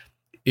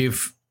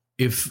 if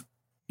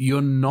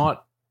you're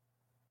not,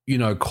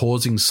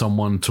 causing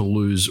someone to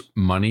lose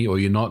money, or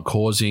you're not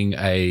causing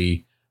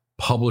a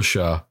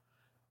publisher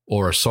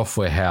or a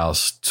software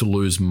house to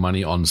lose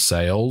money on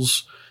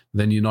sales,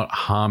 then you're not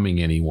harming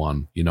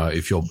anyone.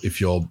 If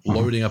you're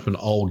loading up an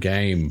old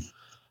game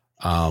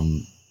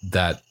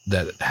that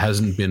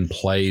hasn't been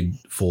played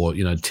for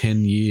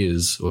 10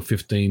 years or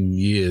 15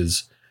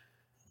 years,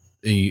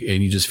 and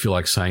you just feel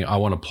like saying, I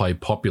want to play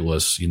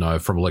Populous,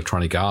 from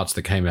Electronic Arts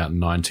that came out in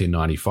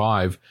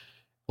 1995.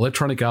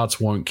 Electronic Arts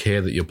won't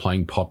care that you're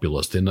playing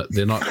Populous. They're not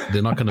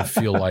going to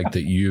feel like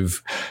that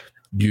you've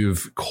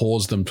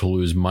caused them to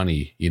lose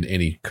money in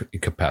any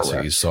capacity.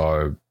 Correct.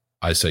 So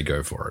I say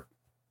go for it.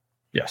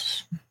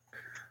 Yes.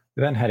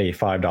 We then had a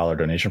 $5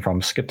 donation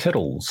from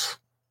Skittles,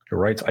 who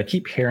writes, I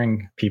keep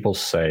hearing people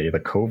say the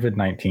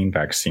COVID-19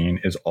 vaccine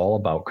is all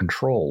about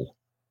control.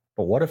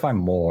 But what if I'm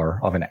more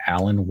of an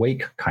Alan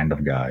Wake kind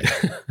of guy?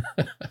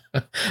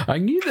 I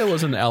knew there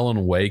was an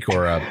Alan Wake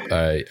or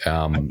a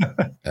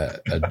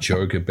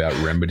joke about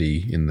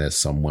Remedy in there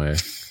somewhere.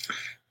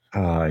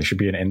 He should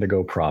be an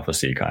Indigo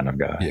Prophecy kind of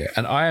guy. Yeah,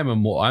 and I'm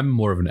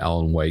more of an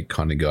Alan Wake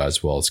kind of guy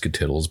as well as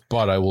Skittles,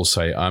 but I will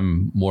say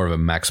I'm more of a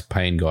Max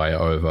Payne guy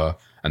over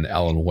an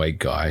Alan Wake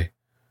guy.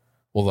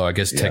 Although I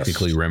guess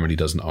technically Remedy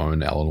doesn't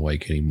own Alan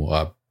Wake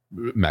anymore,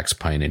 Max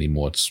Payne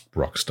anymore. It's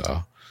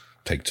Rockstar.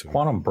 Take-Two.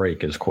 Quantum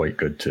Break is quite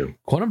good too.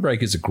 Quantum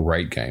Break is a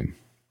great game.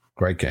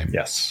 Great game.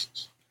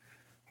 Yes.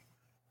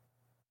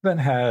 Then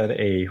had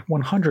a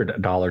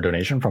 $100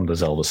 donation from the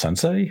Zelda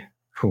Sensei,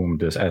 whom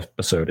this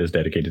episode is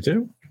dedicated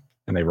to.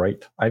 And they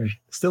write, I've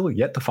still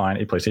yet to find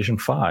a PlayStation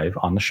 5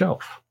 on the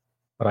shelf,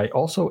 but I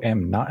also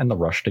am not in the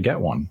rush to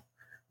get one.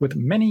 With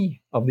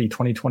many of the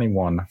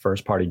 2021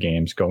 first-party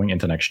games going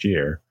into next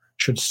year,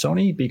 should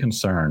Sony be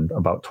concerned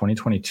about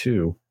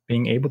 2022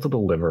 being able to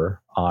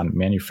deliver on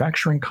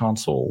manufacturing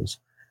consoles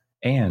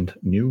and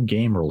new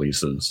game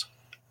releases?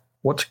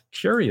 What's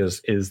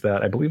curious is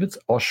that I believe it's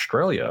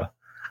Australia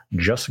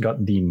just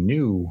got the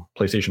new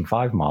PlayStation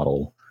 5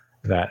 model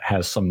that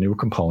has some new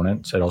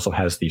components. It also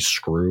has the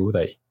screw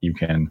that you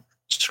can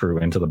screw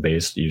into the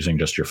base using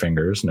just your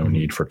fingers, no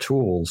need for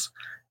tools.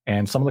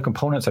 And some of the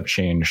components have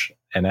changed,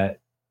 and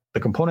that the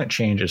component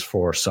change is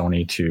for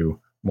Sony to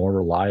more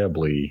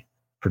reliably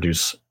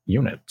produce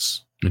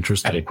units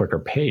at a quicker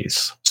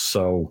pace.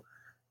 So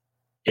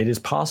it is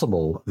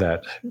possible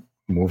that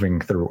moving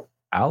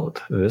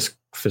throughout this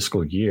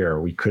fiscal year,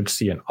 we could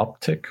see an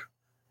uptick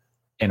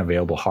in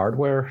available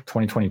hardware.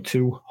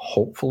 2022,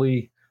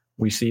 hopefully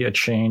we see a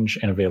change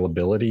in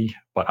availability,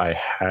 but I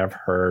have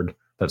heard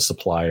that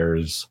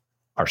suppliers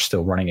are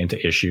still running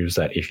into issues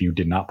that if you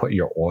did not put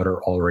your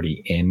order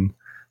already in,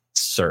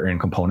 certain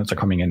components are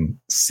coming in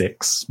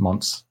 6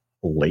 months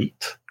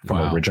late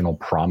from original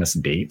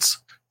promised dates.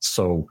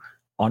 So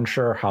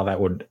unsure how that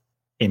would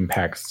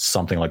impact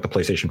something like the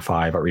PlayStation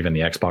 5 or even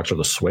the Xbox or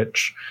the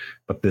Switch,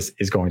 but this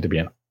is going to be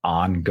an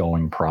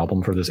ongoing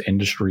problem for this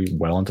industry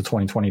well into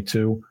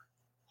 2022.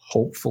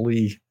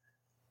 hopefully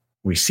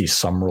we see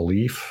some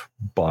relief,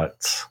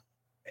 but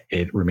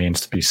it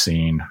remains to be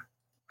seen.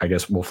 I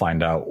guess we'll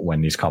find out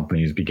when these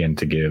companies begin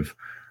to give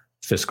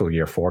fiscal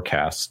year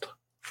forecast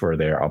for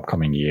their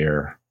upcoming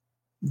year.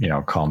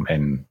 Come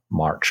in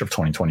March of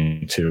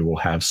 2022, we'll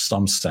have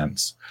some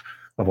sense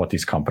of what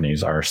these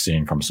companies are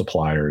seeing from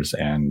suppliers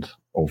and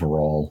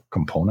overall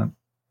component.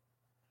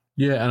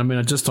 Yeah, and I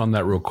mean, just on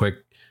that real quick,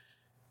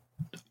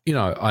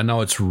 I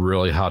know it's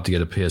really hard to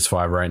get a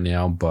PS5 right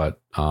now,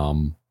 but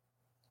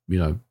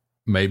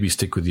maybe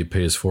stick with your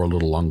PS4 a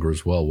little longer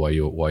as well while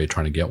you're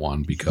trying to get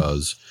one,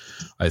 because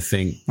I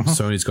think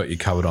Sony's got you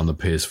covered on the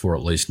PS4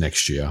 at least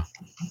next year.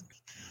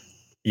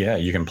 Yeah,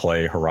 you can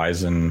play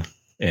Horizon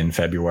in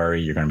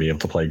February. You're going to be able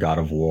to play God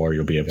of War.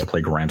 You'll be able to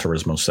play Gran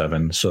Turismo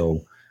 7.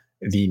 So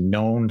the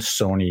known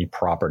Sony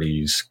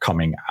properties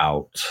coming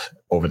out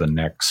over the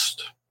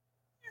next,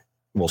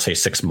 we'll say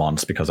 6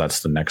 months, because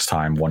that's the next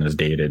time one is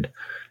dated,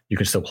 you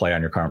can still play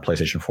on your current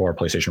PlayStation 4,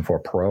 PlayStation 4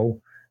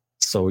 Pro.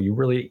 So you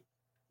really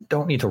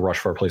don't need to rush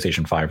for a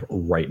PlayStation 5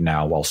 right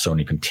now while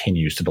Sony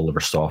continues to deliver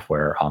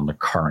software on the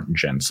current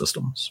gen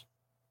systems.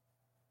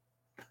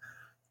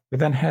 We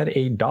then had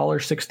a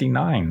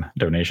 $1.69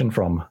 donation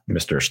from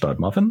Mr. Stud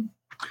Muffin,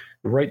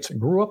 who writes,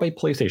 grew up a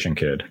PlayStation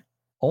kid,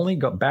 only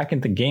got back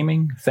into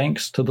gaming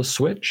thanks to the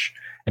Switch,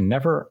 and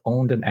never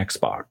owned an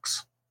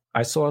Xbox.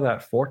 I saw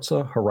that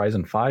Forza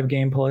Horizon 5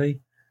 gameplay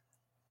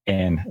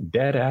and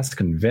dead ass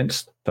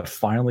convinced to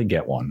finally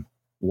get one.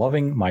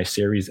 Loving my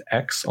Series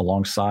X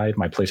alongside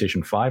my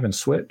PlayStation 5 and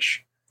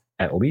Switch.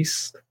 At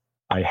least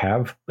I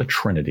have the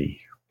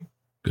Trinity.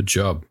 Good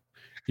job.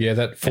 Yeah,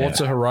 that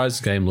Forza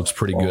Horizon game looks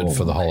pretty good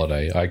for the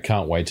holiday. I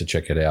can't wait to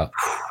check it out.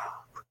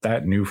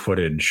 That new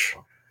footage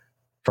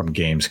from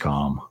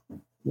Gamescom.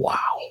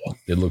 Wow.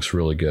 It looks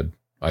really good.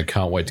 I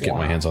can't wait to get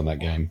my hands on that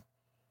game.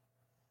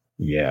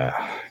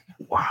 Yeah.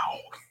 Wow.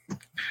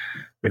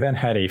 We then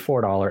had a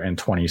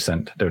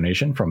 $4.20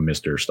 donation from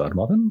Mr.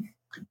 Studmuffin,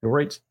 who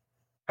writes,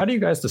 how do you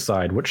guys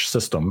decide which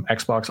system,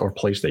 Xbox or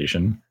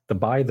PlayStation, to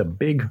buy the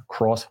big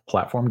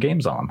cross-platform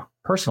games on?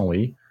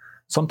 Personally,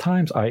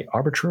 sometimes I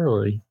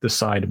arbitrarily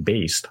decide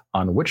based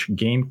on which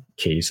game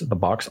case the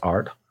box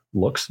art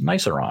looks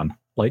nicer on,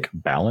 like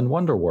Balan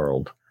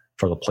Wonderworld,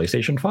 for the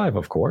PlayStation 5,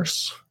 of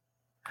course.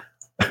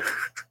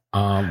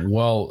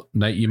 Well,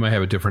 Nate, you may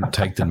have a different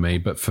take than me,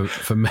 but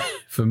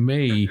for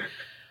me,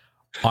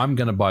 I'm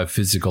going to buy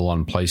physical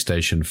on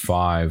PlayStation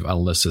 5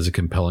 unless there's a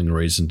compelling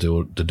reason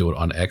to do it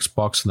on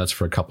Xbox, and that's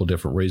for a couple of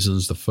different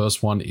reasons. The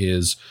first one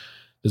is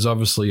there's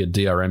obviously a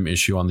DRM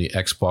issue on the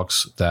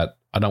Xbox that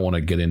I don't want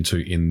to get into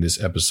in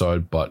this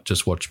episode, but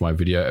just watch my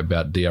video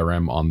about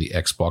DRM on the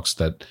Xbox.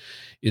 That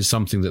is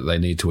something that they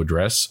need to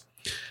address.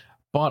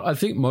 But I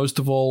think most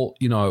of all,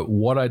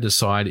 what I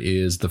decide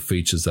is the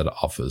features that it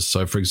offers.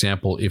 So, for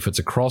example, if it's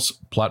a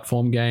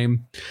cross-platform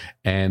game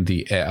and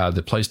the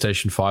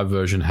PlayStation 5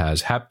 version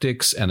has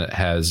haptics and it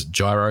has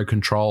gyro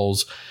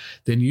controls,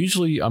 then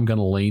usually I'm going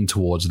to lean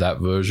towards that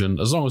version,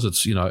 as long as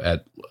it's,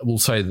 we'll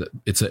say that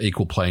it's an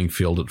equal playing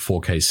field at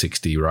 4K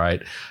 60,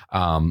 right?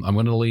 I'm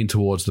going to lean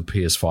towards the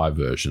PS5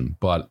 version.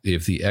 But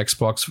if the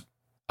Xbox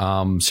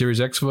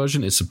Series X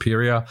version is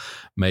superior,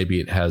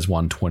 maybe it has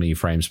 120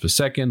 frames per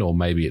second, or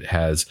maybe it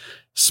has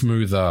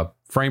smoother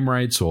frame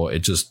rates, or it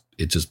just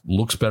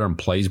looks better and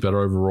plays better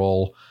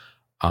overall,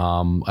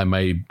 I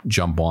may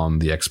jump on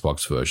the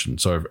Xbox version.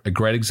 So a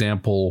great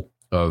example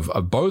of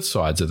both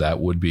sides of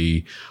that would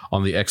be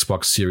on the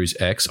Xbox Series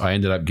X. I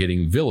ended up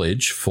getting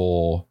Village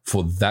for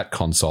that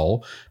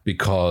console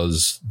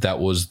because that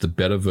was the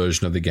better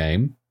version of the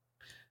game,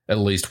 at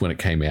least when it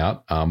came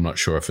out. I'm not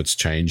sure if it's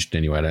changed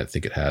anyway. I don't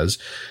think it has.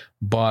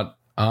 But,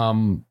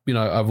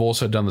 I've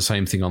also done the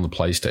same thing on the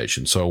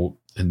PlayStation. So,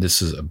 and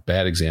this is a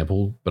bad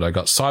example, but I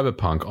got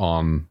Cyberpunk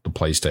on the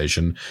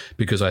PlayStation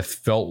because I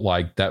felt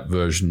like that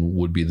version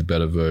would be the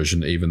better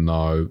version, even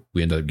though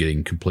we ended up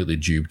getting completely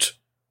duped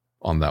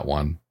on that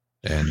one.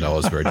 And I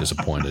was very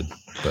disappointed.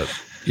 But,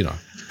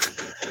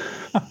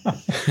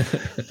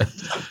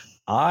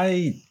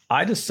 I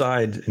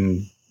decide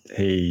in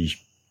a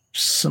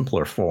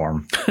simpler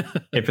form.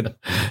 If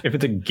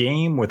it's a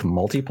game with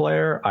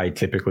multiplayer, I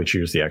typically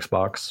choose the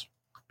Xbox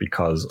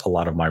because a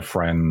lot of my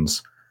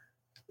friends,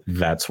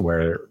 that's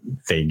where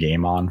they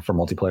game on for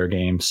multiplayer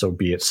games. So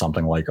be it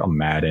something like a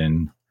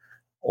Madden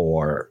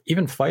or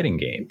even fighting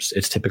games,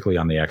 it's typically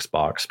on the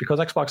Xbox because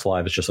Xbox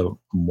Live is just a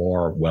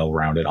more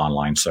well-rounded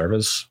online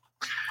service.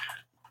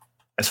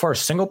 As far as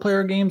single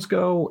player games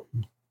go,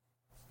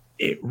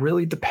 it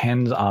really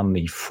depends on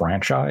the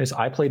franchise.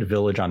 I played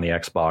Village on the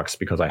Xbox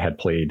because I had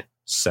played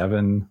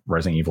 7,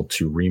 Resident Evil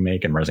 2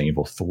 Remake, and Resident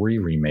Evil 3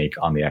 Remake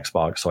on the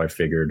Xbox. So I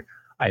figured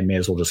I may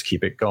as well just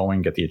keep it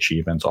going, get the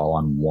achievements all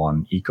on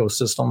one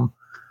ecosystem.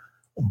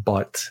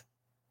 But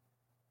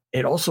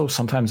it also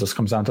sometimes just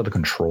comes down to the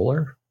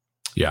controller.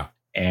 Yeah.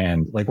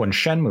 And like when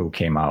Shenmue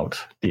came out,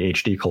 the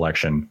HD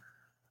collection,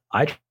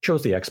 I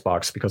chose the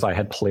Xbox because I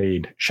had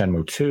played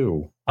Shenmue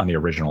 2 on the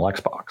original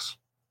Xbox.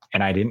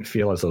 And I didn't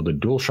feel as though the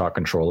DualShock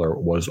controller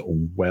was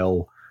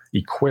well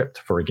equipped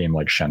for a game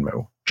like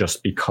Shenmue.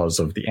 just because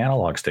of the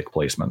analog stick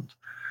placement.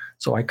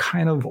 So I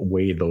kind of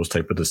weighed those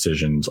type of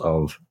decisions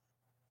of,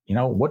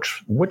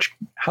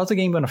 how's the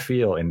game going to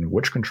feel and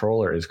which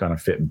controller is going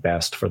to fit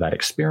best for that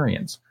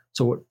experience.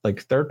 So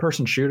like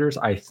third-person shooters,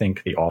 I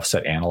think the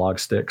offset analog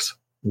sticks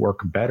work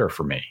better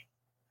for me.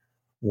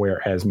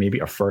 Whereas maybe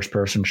a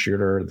first-person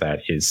shooter that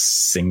is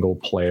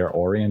single-player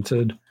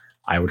oriented,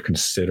 I would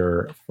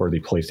consider for the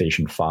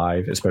PlayStation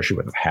 5, especially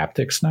with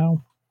haptics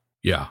now.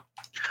 Yeah.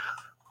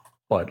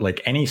 But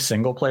like any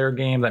single-player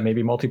game that may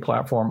be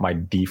multi-platform, my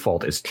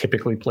default is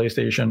typically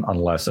PlayStation,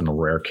 unless in a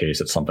rare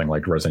case it's something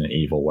like Resident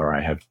Evil, where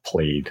I have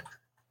played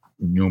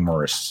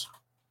numerous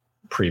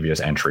previous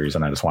entries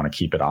and I just want to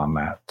keep it on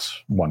that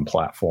one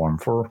platform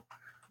for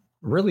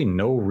really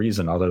no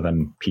reason other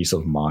than peace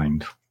of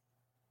mind.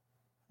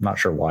 Not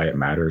sure why it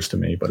matters to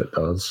me, but it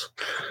does.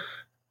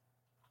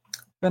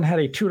 Then had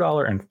a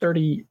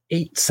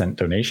 $2.38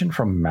 donation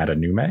from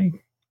Matanume,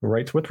 who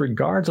writes, with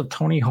regards of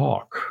Tony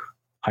Hawk,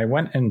 I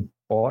went and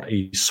bought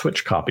a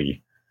Switch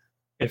copy.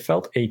 It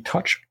felt a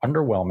touch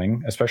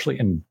underwhelming, especially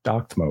in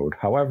docked mode.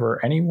 However,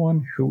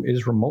 anyone who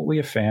is remotely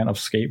a fan of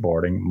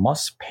skateboarding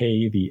must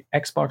pay the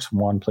Xbox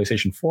One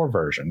PlayStation 4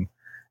 version.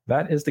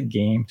 That is the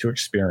game to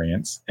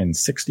experience in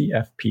 60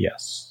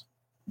 FPS.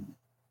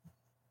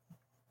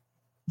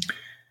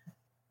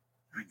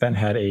 Then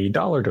had a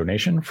 $1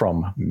 donation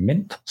from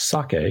Mint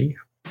Sake,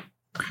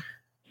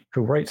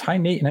 who writes, hi,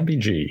 Nate and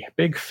MVG.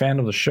 Big fan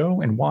of the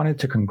show and wanted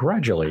to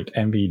congratulate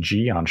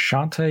MVG on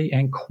Shantae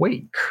and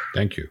Quake.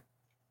 Thank you.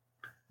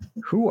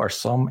 Who are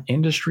some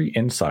industry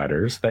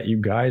insiders that you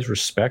guys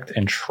respect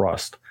and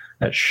trust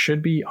that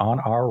should be on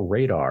our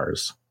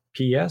radars?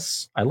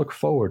 P.S. I look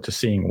forward to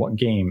seeing what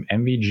game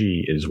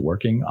MVG is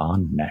working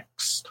on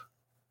next.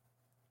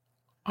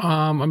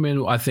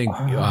 I think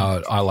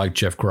I like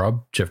Jeff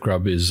Grubb. Jeff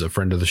Grubb is a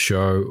friend of the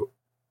show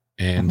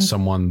and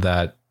someone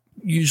that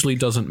usually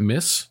doesn't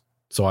miss.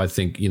 So I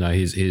think,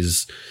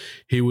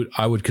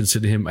 I would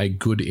consider him a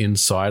good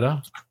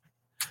insider.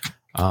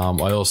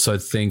 I also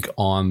think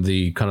on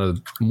the kind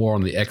of more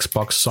on the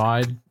Xbox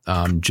side,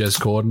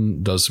 Jez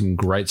Corden does some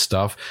great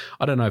stuff.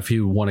 I don't know if he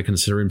would want to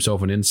consider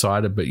himself an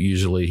insider, but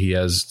usually he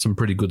has some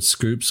pretty good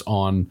scoops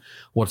on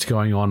what's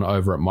going on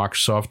over at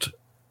Microsoft.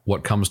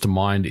 What comes to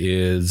mind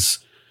is,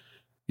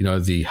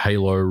 the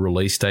Halo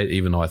release date,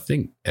 even though I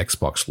think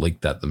Xbox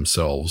leaked that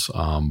themselves.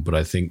 But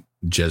I think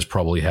Jez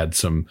probably had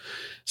some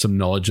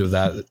knowledge of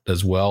that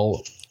as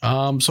well.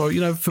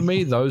 So, for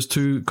me, those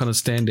two kind of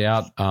stand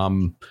out.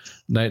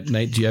 Nate,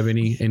 do you have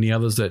any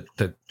others that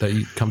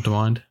you come to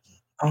mind?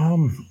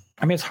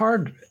 It's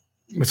hard,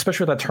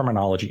 especially with that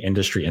terminology,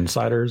 industry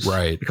insiders.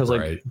 Right. Because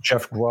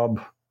Jeff Grubb,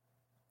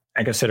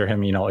 I consider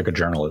him, like a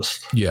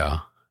journalist. Yeah.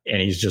 And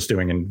he's just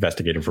doing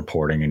investigative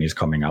reporting and he's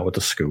coming out with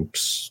the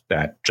scoops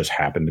that just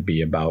happen to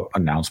be about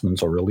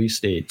announcements or release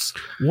dates.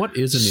 What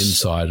is an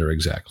insider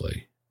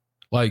exactly?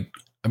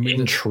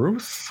 In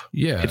truth,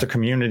 yeah, it's a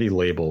community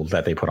label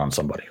that they put on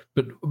somebody.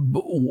 But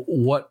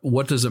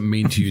what does it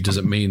mean to you? Does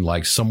it mean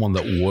like someone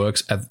that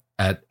works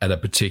at a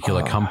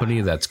particular company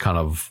that's kind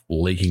of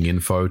leaking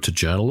info to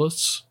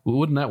journalists?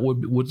 Wouldn't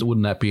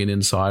that be an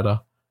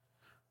insider?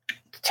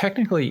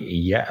 Technically,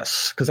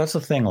 yes, because that's the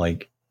thing.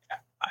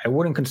 I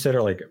wouldn't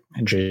consider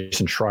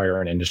Jason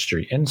Schreier an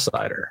industry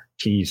insider.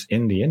 He's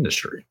in the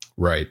industry,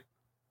 right?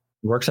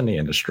 Works in the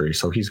industry,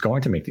 so he's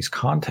going to make these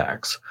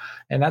contacts,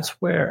 and that's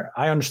where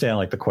I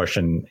understand the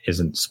question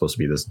isn't supposed to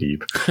be this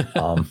deep.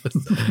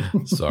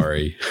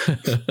 Sorry.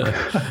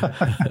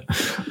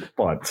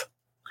 But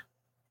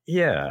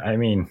yeah,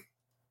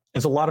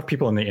 there's a lot of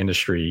people in the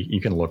industry you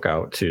can look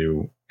out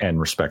to and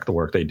respect the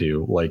work they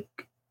do, like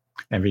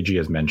MVG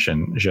has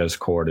mentioned, Jez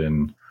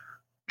Corden,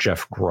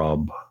 Jeff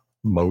Grubb,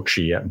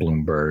 Mochi at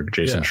Bloomberg,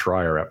 Jason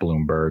Schreier at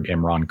Bloomberg,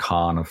 Imran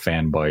Khan of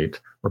Fanbyte,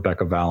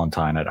 Rebecca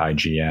Valentine at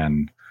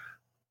IGN,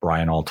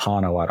 Brian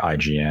Altano at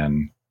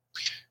IGN.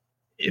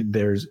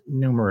 There's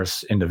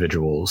numerous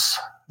individuals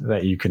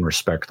that you can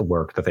respect the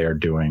work that they are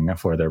doing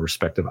for their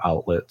respective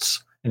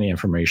outlets and the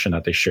information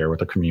that they share with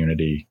the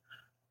community.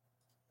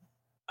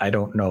 I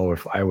don't know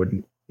if I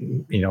would,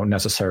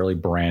 necessarily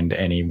brand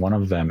any one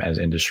of them as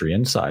industry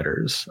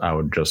insiders. I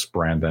would just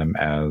brand them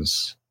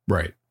as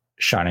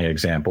shining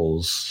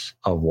examples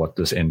of what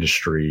this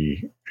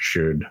industry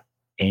should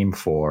aim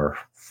for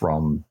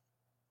from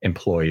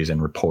employees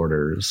and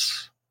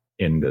reporters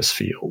in this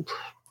field.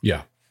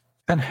 Yeah.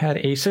 And had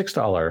a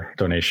 $6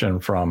 donation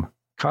from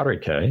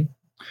Karike,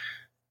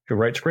 who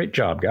writes, great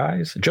job,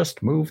 guys.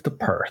 Just moved to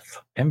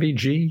Perth.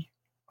 MVG,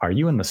 are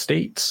you in the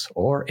States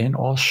or in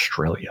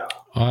Australia?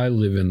 I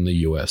live in the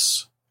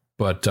US,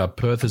 but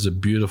Perth is a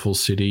beautiful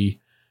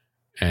city,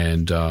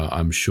 and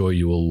I'm sure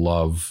you will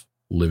love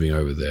living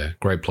over there.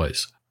 Great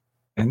place.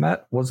 And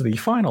that was the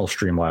final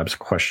Streamlabs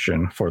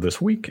question for this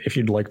week. If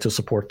you'd like to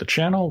support the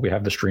channel, we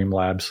have the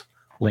Streamlabs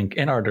link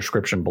in our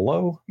description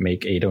below.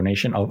 Make a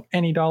donation of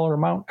any dollar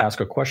amount.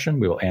 Ask a question.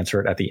 We will answer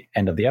it at the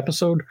end of the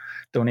episode.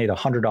 Donate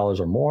 $100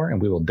 or more,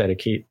 and we will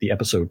dedicate the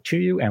episode to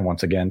you. And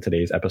once again,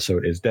 today's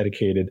episode is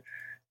dedicated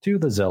to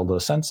the Zelda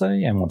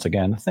Sensei. And once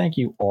again, thank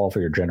you all for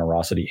your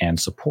generosity and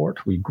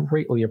support. We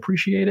greatly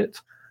appreciate it.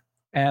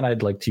 And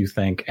I'd like to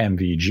thank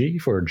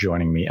MVG for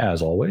joining me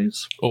as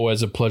always.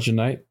 Always a pleasure,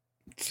 Nate.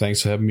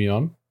 Thanks for having me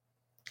on.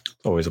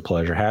 Always a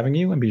pleasure having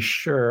you. And be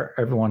sure,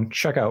 everyone,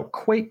 check out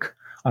Quake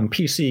on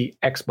PC,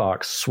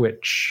 Xbox,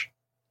 Switch,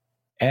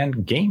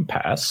 and Game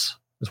Pass,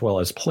 as well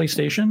as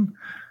PlayStation.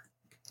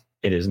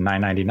 It is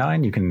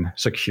 $9.99. You can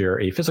secure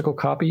a physical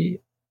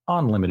copy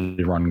on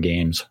limited run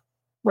games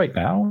right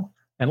now.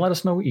 And let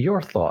us know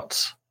your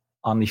thoughts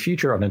on the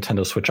future of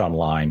Nintendo Switch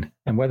Online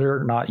and whether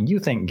or not you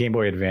think Game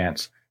Boy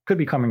Advance could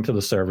be coming to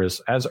the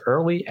service as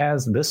early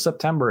as this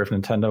September if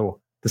Nintendo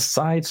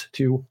decides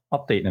to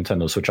update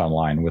Nintendo Switch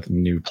Online with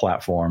new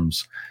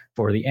platforms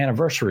for the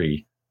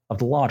anniversary of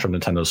the launch of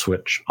Nintendo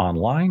Switch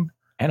Online.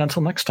 And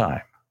until next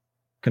time,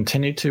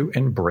 continue to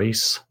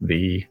embrace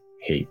the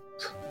hate.